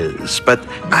she yells, but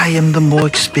I am the more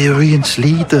experienced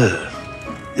leader.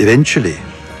 Eventually,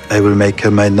 I will make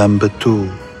her my number 2.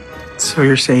 So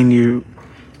you're saying you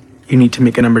need to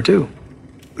make a number 2?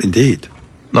 Indeed.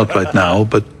 Not right now,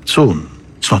 but soon.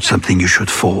 It's not something you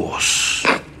should force.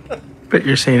 But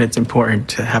you're saying it's important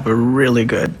to have a really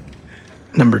good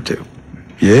number 2.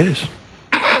 Yes.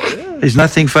 There's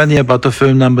nothing funny about the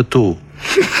film number 2.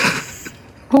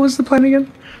 What was the plan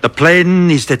again? The plan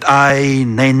is that I,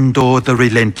 Nandor the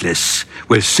Relentless,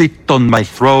 will sit on my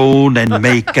throne and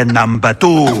make a number 2.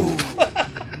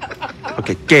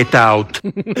 Okay, get out.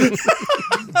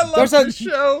 There's a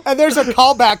show, and there's a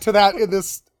callback to that in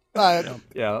this.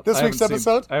 This week's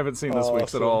episode. I haven't seen this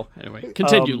week's at all. Anyway,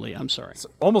 continue, Lee. I'm sorry.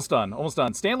 Almost done.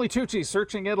 Stanley Tucci,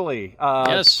 Searching Italy.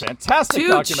 Yes. Fantastic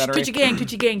documentary.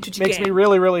 Tucci gang. Makes me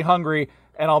really, really hungry.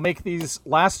 And I'll make these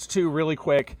last 2 really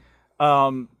quick.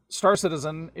 Star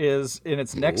Citizen is in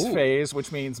its next phase,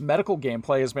 which means medical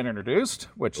gameplay has been introduced,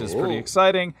 which is pretty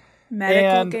exciting.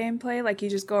 Medical gameplay? Like you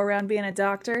just go around being a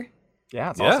doctor?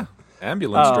 Yeah, it's awesome.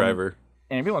 Ambulance driver.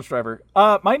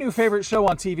 My new favorite show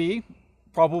on TV,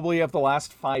 probably of the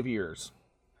last 5 years.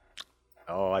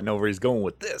 Oh, I know where he's going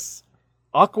with this.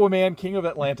 Aquaman, King of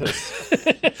Atlantis.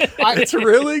 It's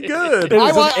really good.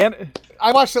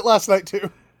 I watched it last night too.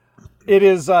 It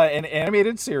is an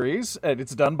animated series, and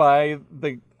it's done by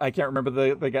I can't remember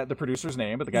the producer's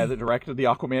name, but the guy that directed the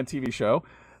Aquaman TV show,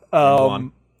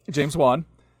 James Wan.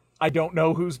 I don't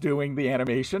know who's doing the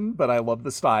animation, but I love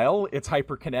the style. It's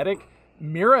hyperkinetic.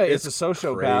 Mira is a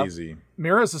sociopath. Crazy.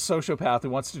 Mira is a sociopath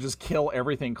who wants to just kill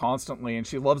everything constantly, and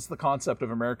she loves the concept of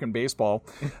American baseball.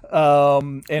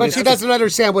 But she doesn't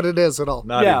understand what it is at all.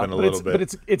 Not even a little bit.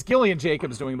 But it's Gillian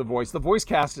Jacobs doing the voice. The voice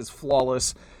cast is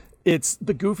flawless. It's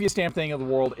the goofiest damn thing in the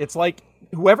world. It's like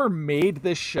whoever made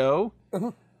this show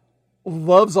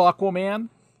loves Aquaman,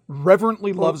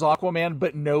 reverently loves Aquaman,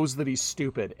 but knows that he's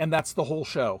stupid, and that's the whole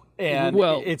show. And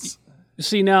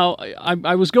See, now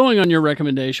I was going on your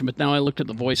recommendation, but now I looked at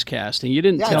the voice cast, and you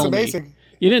didn't tell me. Amazing.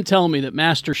 You didn't tell me that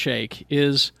Master Shake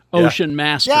is Ocean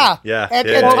Master.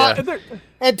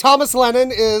 And Thomas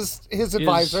Lennon is his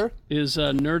advisor. Is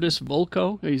Nerdist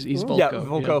Volko? He's Volko. Yeah,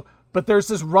 Volko. Yeah. But there's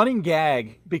this running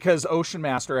gag because Ocean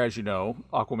Master, as you know,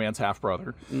 Aquaman's half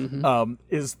brother,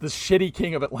 is the shitty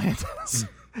King of Atlantis,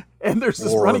 and there's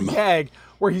this running gag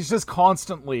where he's just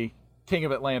constantly King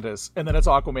of Atlantis, and then it's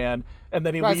Aquaman, and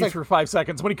then he leaves for 5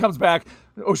 seconds. When he comes back,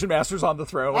 Ocean Master's on the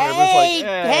throne.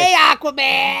 Hey,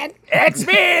 Aquaman! It's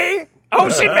me,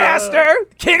 Ocean Master,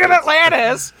 King of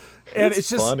Atlantis! And it's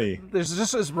just funny. There's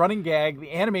just this running gag.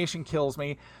 The animation kills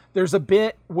me. There's a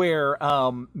bit where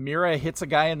Mira hits a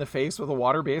guy in the face with a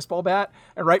water baseball bat,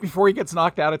 and right before he gets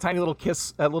knocked out, a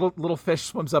little fish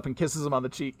swims up and kisses him on the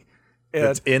cheek.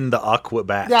 It's in the aqua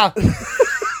bat. Yeah.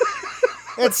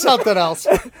 It's something else.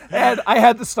 And I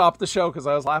had to stop the show because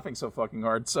I was laughing so fucking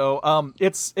hard. So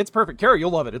it's perfect. Carrie,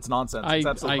 you'll love it. It's nonsense. It's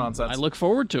absolute nonsense. I look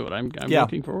forward to it. I'm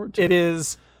looking forward to it.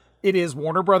 It is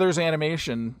Warner Brothers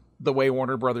animation the way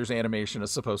Warner Brothers animation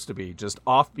is supposed to be. Just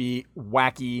offbeat,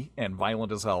 wacky, and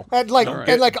violent as hell. And why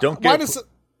does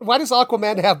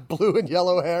Aquaman have blue and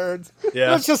yellow hair?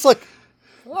 Yeah. It's just like,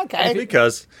 okay.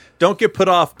 Because don't get put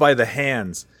off by the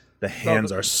hands. The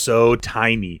hands are so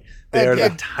tiny. They are the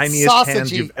tiniest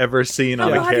hands you've ever seen on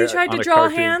a character. Have you tried to draw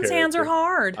hands? Hands are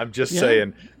hard. I'm just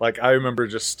saying. Like, I remember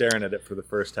just staring at it for the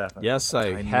first half. Yes,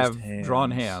 I have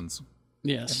drawn hands.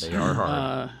 Yes. And they are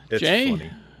hard. It's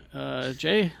funny.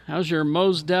 Jay, how's your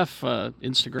Mos Def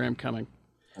Instagram coming?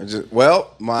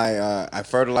 I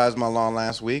fertilized my lawn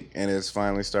last week, and it's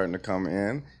finally starting to come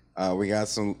in. We got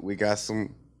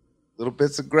some little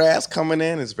bits of grass coming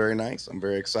in. It's very nice. I'm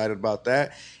very excited about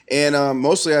that. And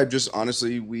mostly, I've just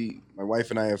honestly, my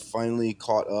wife and I have finally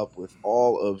caught up with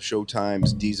all of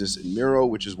Showtime's Desus and Mero,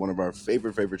 which is one of our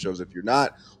favorite shows. If you're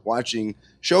not watching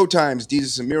Showtime's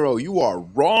Desus and Mero, you are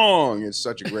wrong. It's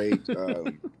such a great,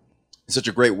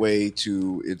 way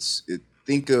to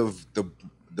think of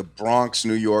the Bronx,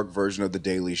 New York version of The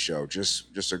Daily Show.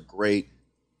 Just a great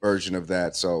version of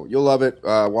that. So you'll love it.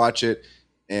 Watch it.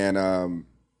 And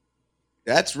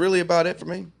that's really about it for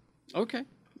me. Okay.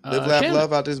 Live, laugh,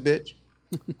 love out this bitch.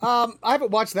 I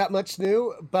haven't watched that much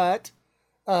new, but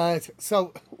I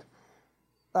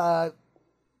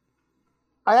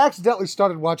accidentally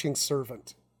started watching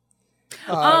Servant.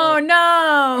 Oh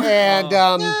no! And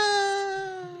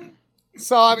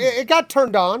so it got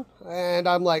turned on, and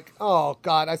I'm like, oh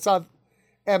god! I saw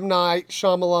M. Night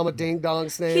Shyamalan Ding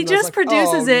Dong's name. He just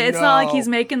produces it. It's not like he's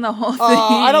making the whole thing.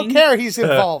 I don't care. He's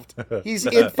involved. He's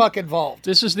involved.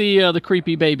 This is the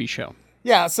creepy baby show.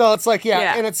 Yeah, so it's like,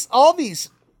 and it's all these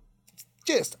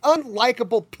just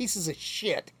unlikable pieces of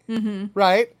shit,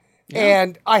 right? Yeah.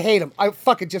 And I hate them. I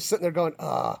fucking just sitting there going,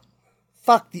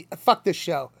 fuck this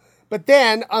show. But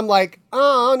then I'm like,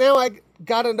 oh, now I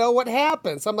gotta know what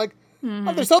happens. I'm like,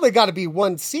 oh, there's only got to be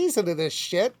one season of this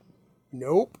shit.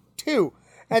 Nope, 2.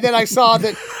 And then I saw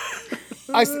that,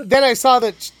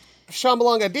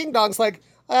 Shyamalan Ding Dong's like,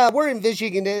 we're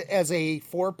envisioning it as a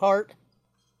 4-part.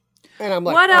 And I'm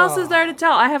like, what else is there to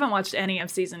tell? I haven't watched any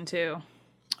of season 2.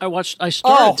 I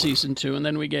started season 2 and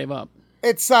then we gave up.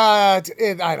 It's I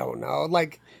don't know.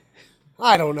 Like,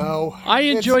 I don't know. I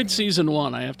enjoyed season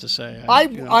 1, I have to say.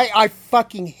 I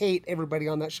fucking hate everybody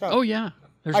on that show. Oh yeah.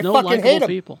 There's no likable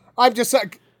people. I'm just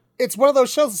like, it's one of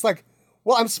those shows. It's like,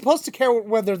 well, I'm supposed to care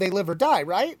whether they live or die,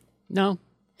 right? No.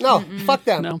 Fuck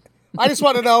them. No. I just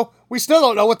want to know. We still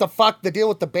don't know what the fuck the deal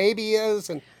with the baby is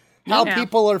and how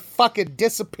people are fucking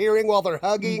disappearing while they're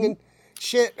hugging and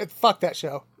shit. Fuck that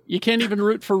show. You can't even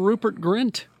root for Rupert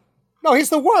Grint. No,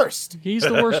 he's the worst. He's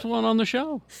the worst one on the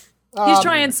show. He's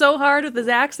trying so hard with his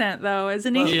accent, though,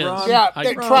 isn't he? Yeah,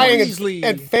 trying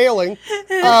and failing.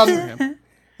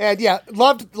 And yeah,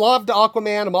 loved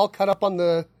Aquaman. I'm all cut up on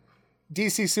the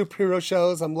DC superhero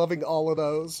shows. I'm loving all of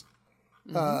those.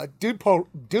 Doom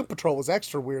Patrol was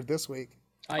extra weird this week.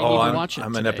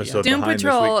 I'm an episode Doom behind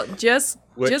Patrol this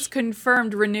week. just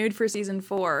confirmed renewed for season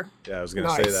 4. Yeah, I was going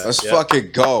to say that. Let's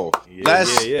fucking go.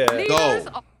 Let's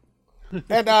go.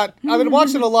 And I've been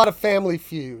watching a lot of Family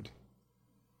Feud.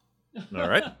 All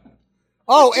right.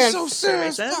 Oh, and so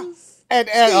serious. And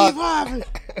Steve Harvey,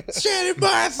 Shannon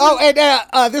Barson. Oh,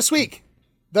 and this week,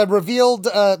 the revealed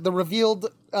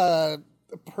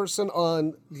person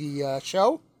on the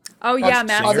show. Oh yeah,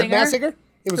 Masked Singer. Masked Singer.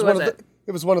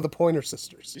 It was one of the Pointer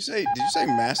Sisters. Did you say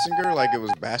Massinger like it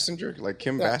was Bassinger, like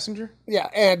Kim Bassinger? Yeah,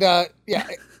 and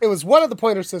it was one of the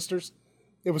Pointer Sisters.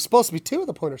 It was supposed to be 2 of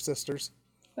the Pointer Sisters.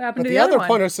 What happened but to the other one?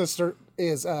 Pointer Sister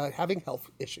is having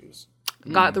health issues.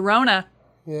 Got the Rona.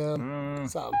 Yeah.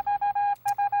 So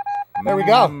there we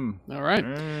go. All right.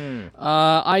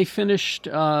 I finished.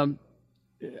 I'm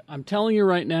telling you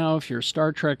right now, if you're a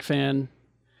Star Trek fan,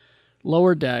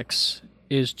 Lower Decks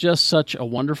is just such a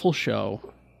wonderful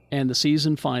show. And the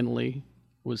season finally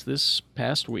was this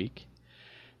past week.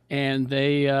 And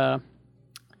they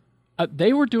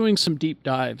were doing some deep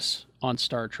dives on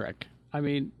Star Trek. I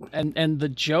mean, and the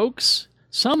jokes,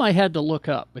 some I had to look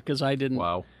up because I didn't.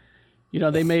 Wow. You know,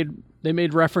 they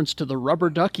made reference to the rubber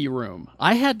ducky room.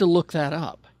 I had to look that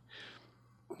up.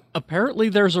 Apparently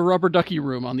there's a rubber ducky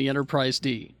room on the Enterprise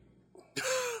D.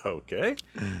 Okay.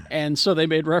 And so they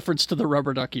made reference to the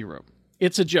rubber ducky room.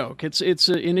 It's a joke. It's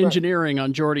in engineering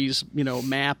on Geordi's,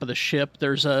 map of the ship.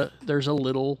 There's a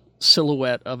little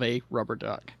silhouette of a rubber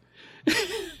duck.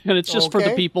 And it's just for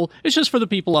the people. It's just for the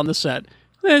people on the set.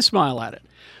 They smile at it.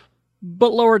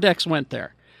 But Lower Decks went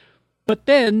there. But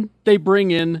then they bring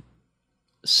in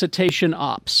Cetacean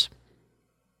Ops,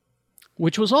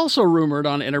 which was also rumored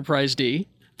on Enterprise D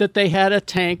that they had a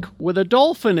tank with a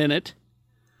dolphin in it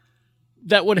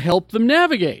that would help them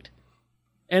navigate.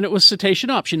 And it was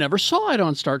Cetacean Ops. You never saw it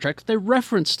on Star Trek. They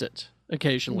referenced it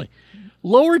occasionally.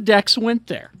 Lower Decks went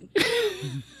there.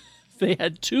 They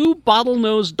had 2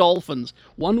 bottlenose dolphins.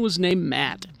 One was named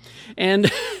Matt.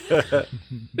 And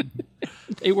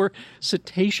they were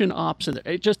Cetacean Ops. And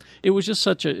it was just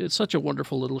such a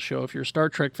wonderful little show. If you're a Star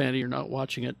Trek fan and you're not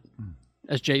watching it,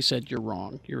 as Jay said, you're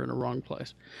wrong. You're in a wrong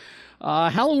place.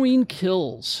 Halloween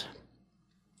Kills.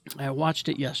 I watched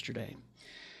it yesterday.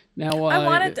 Now,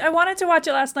 I wanted to watch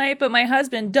it last night, but my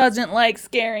husband doesn't like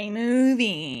scary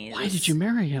movies. Why did you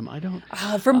marry him? I don't.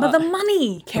 From the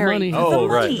money, Carrie. The money. The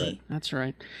right. money. That's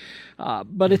right.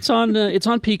 But it's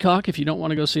on Peacock. If you don't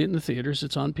want to go see it in the theaters,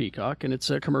 it's on Peacock, and it's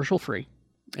commercial free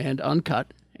and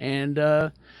uncut,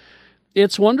 and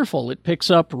it's wonderful. It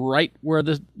picks up right where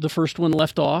the first one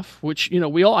left off, which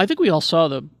I think we all saw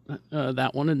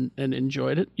that one and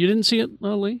enjoyed it. You didn't see it,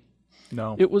 Lee?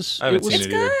 No, it was. I haven't seen It's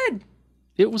it either. good.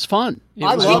 It was fun. He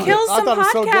kills some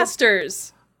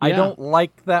podcasters. I don't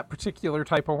like that particular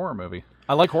type of horror movie.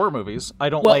 I like horror movies. I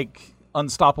don't like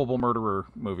unstoppable murderer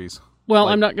movies. Well,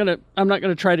 I'm not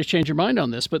gonna try to change your mind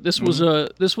on this, but this was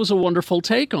a wonderful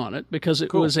take on it because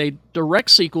it was a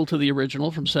direct sequel to the original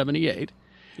from '78.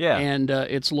 Yeah, and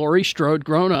it's Laurie Strode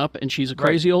grown up, and she's a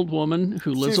crazy old woman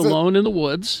who lives alone in the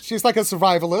woods. She's like a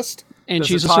survivalist, and Does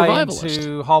she's it a tie survivalist.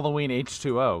 into Halloween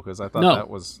H2O, because I thought that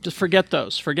was just forget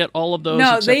those. Forget all of those.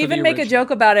 No, except they for even the make a original.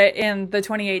 joke about it in the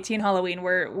 2018 Halloween,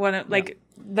 where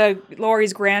the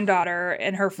Laurie's granddaughter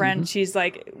and her friend, she's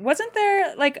like, wasn't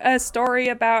there like a story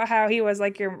about how he was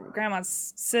like your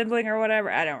grandma's sibling or whatever?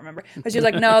 I don't remember. But she's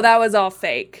like, no, that was all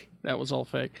fake. That was all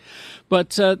fake.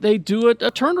 But they do a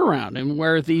turnaround, and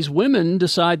where these women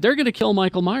decide they're going to kill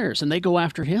Michael Myers, and they go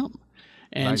after him.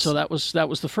 And so that was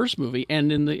the first movie.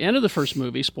 And in the end of the first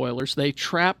movie, spoilers, they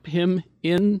trap him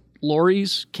in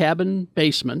Laurie's cabin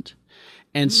basement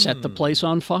and set the place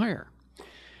on fire.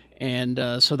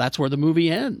 And so that's where the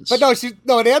movie ends. But no,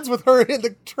 it ends with her in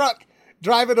the truck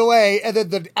driving away, and then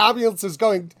the ambulance is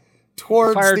going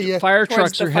towards the fire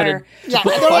trucks are headed to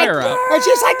put and they're fire like, out. And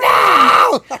she's like,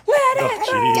 no!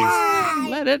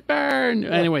 Let it burn.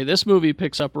 Anyway, this movie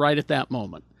picks up right at that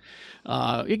moment.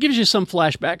 It gives you some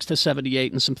flashbacks to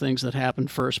 '78 and some things that happened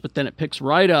first, but then it picks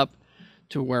right up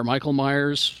to where Michael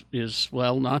Myers is,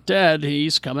 well, not dead.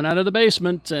 He's coming out of the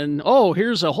basement, and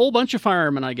here's a whole bunch of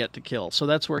firemen I get to kill. So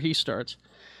that's where he starts.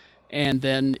 And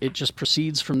then it just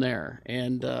proceeds from there.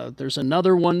 And there's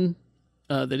another one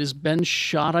that has been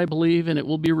shot, I believe, and it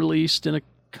will be released in a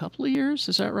couple of years.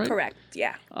 Is that right? Correct.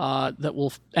 Yeah. It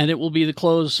will be the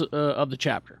close of the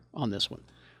chapter on this one.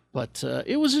 But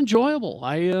it was enjoyable.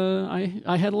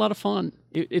 I had a lot of fun.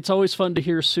 It's always fun to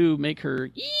hear Sue make her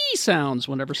ee sounds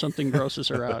whenever something grosses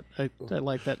her out. I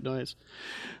like that noise.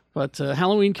 But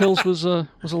Halloween Kills was a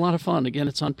lot of fun. Again,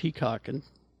 it's on Peacock, and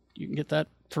you can get that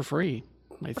for free,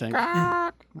 I think.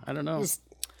 I don't know.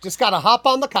 Just got to hop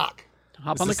on the cock.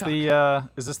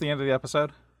 Is this the end of the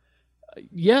episode?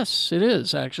 Yes, it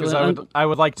is, actually. Because I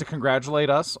would like to congratulate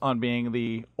us on being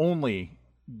the only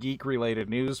geek-related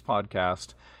news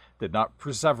podcast did not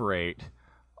perseverate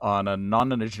on a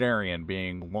non-Nigerian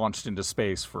being launched into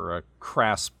space for a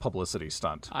crass publicity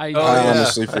stunt. I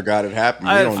honestly forgot it happened.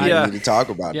 We don't even need to talk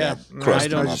about that. Crust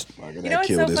that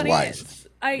killed his wife.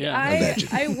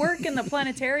 I work in the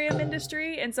planetarium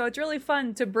industry, and so it's really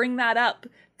fun to bring that up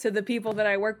to the people that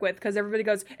I work with, because everybody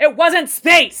goes, it wasn't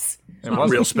space! It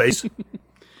wasn't real space.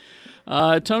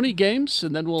 Tony, games,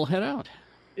 and then we'll head out.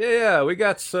 Yeah, we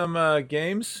got some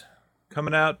games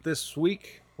coming out this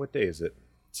week. What day is it?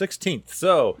 16th.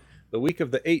 So, the week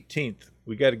of the 18th,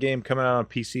 we got a game coming out on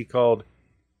PC called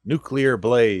Nuclear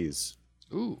Blaze.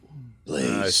 Ooh.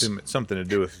 Blaze. I assume it's something to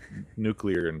do with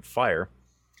nuclear and fire.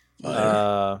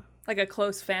 Like a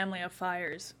close family of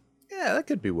fires. Yeah, that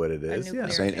could be what it is. Yeah.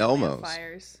 St. Elmo's.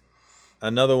 Fires.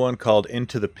 Another one called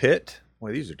Into the Pit.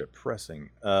 Boy, these are depressing.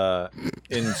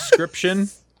 Inscription.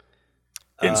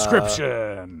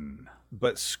 Inscription.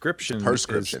 But Scription.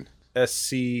 Perscription.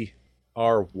 SCRYPTION.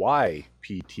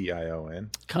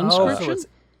 Conscription? So it's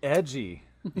edgy.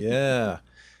 Yeah.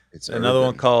 It's another urban.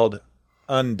 one called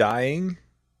Undying.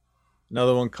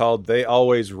 Another one called They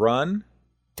Always Run.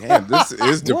 Damn, this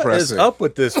is depressing. What is up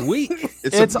with this week?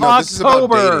 It's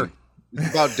October. This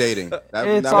is about dating. That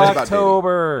It's was about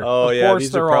October. Oh, Of yeah. course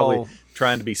These they're are probably all-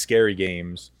 trying to be scary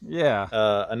games. Yeah.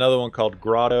 Another one called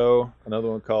Grotto. Another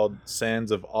one called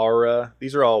Sands of Aura.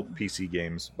 These are all PC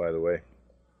games, by the way.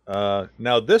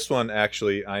 Now, this one,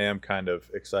 actually, I am kind of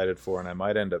excited for, and I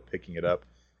might end up picking it up.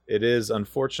 It is,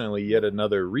 unfortunately, yet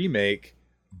another remake,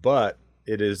 but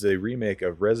it is a remake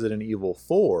of Resident Evil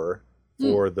 4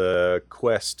 for the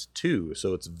Quest 2.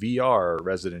 So it's VR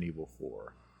Resident Evil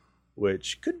 4,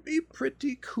 which could be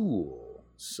pretty cool.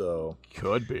 So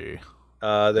could be.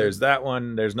 There's that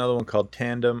one. There's another one called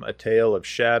Tandem, A Tale of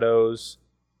Shadows.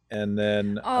 And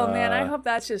then... Oh, man, I hope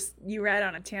that's just you ride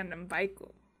on a tandem bike.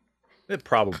 It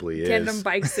probably is. Tandem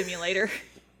bike simulator.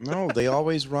 No, They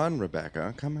Always Run,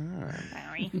 Rebecca. Come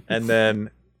on. And then,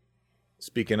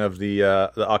 speaking of the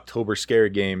October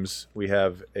scary games, we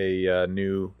have a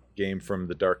new game from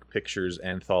the Dark Pictures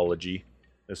anthology,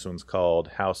 This one's called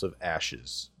House of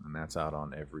Ashes, and that's out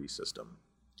on every system.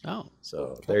 Oh,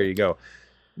 so there you go.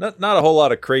 Not a whole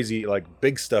lot of crazy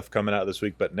big stuff coming out this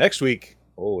week, but next week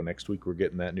we're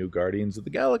getting that new Guardians of the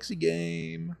Galaxy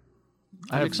game.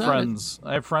 I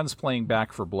have friends playing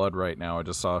Back 4 Blood right now. I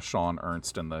just saw Sean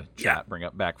Ernst in the chat bring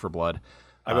up Back 4 Blood.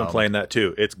 I've been playing that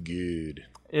too. It's good.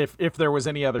 If there was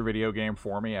any other video game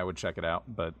for me, I would check it out,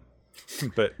 but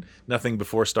but nothing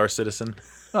before Star Citizen.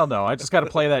 Well, no, I just got to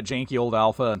play that janky old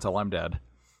alpha until I'm dead.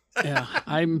 Yeah,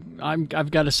 I've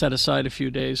got to set aside a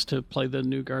few days to play the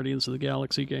new Guardians of the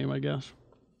Galaxy game, I guess.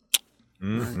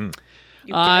 Mm-hmm.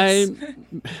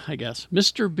 I guess.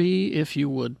 Mr. B, if you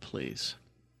would, please.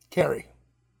 Carrie.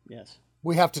 Yes.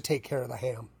 We have to take care of the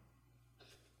ham.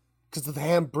 Because if the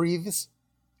ham breathes,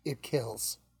 it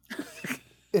kills.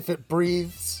 If it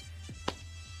breathes,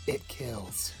 it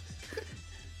kills.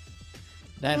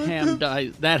 That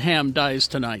ham dies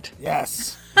tonight.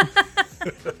 Yes.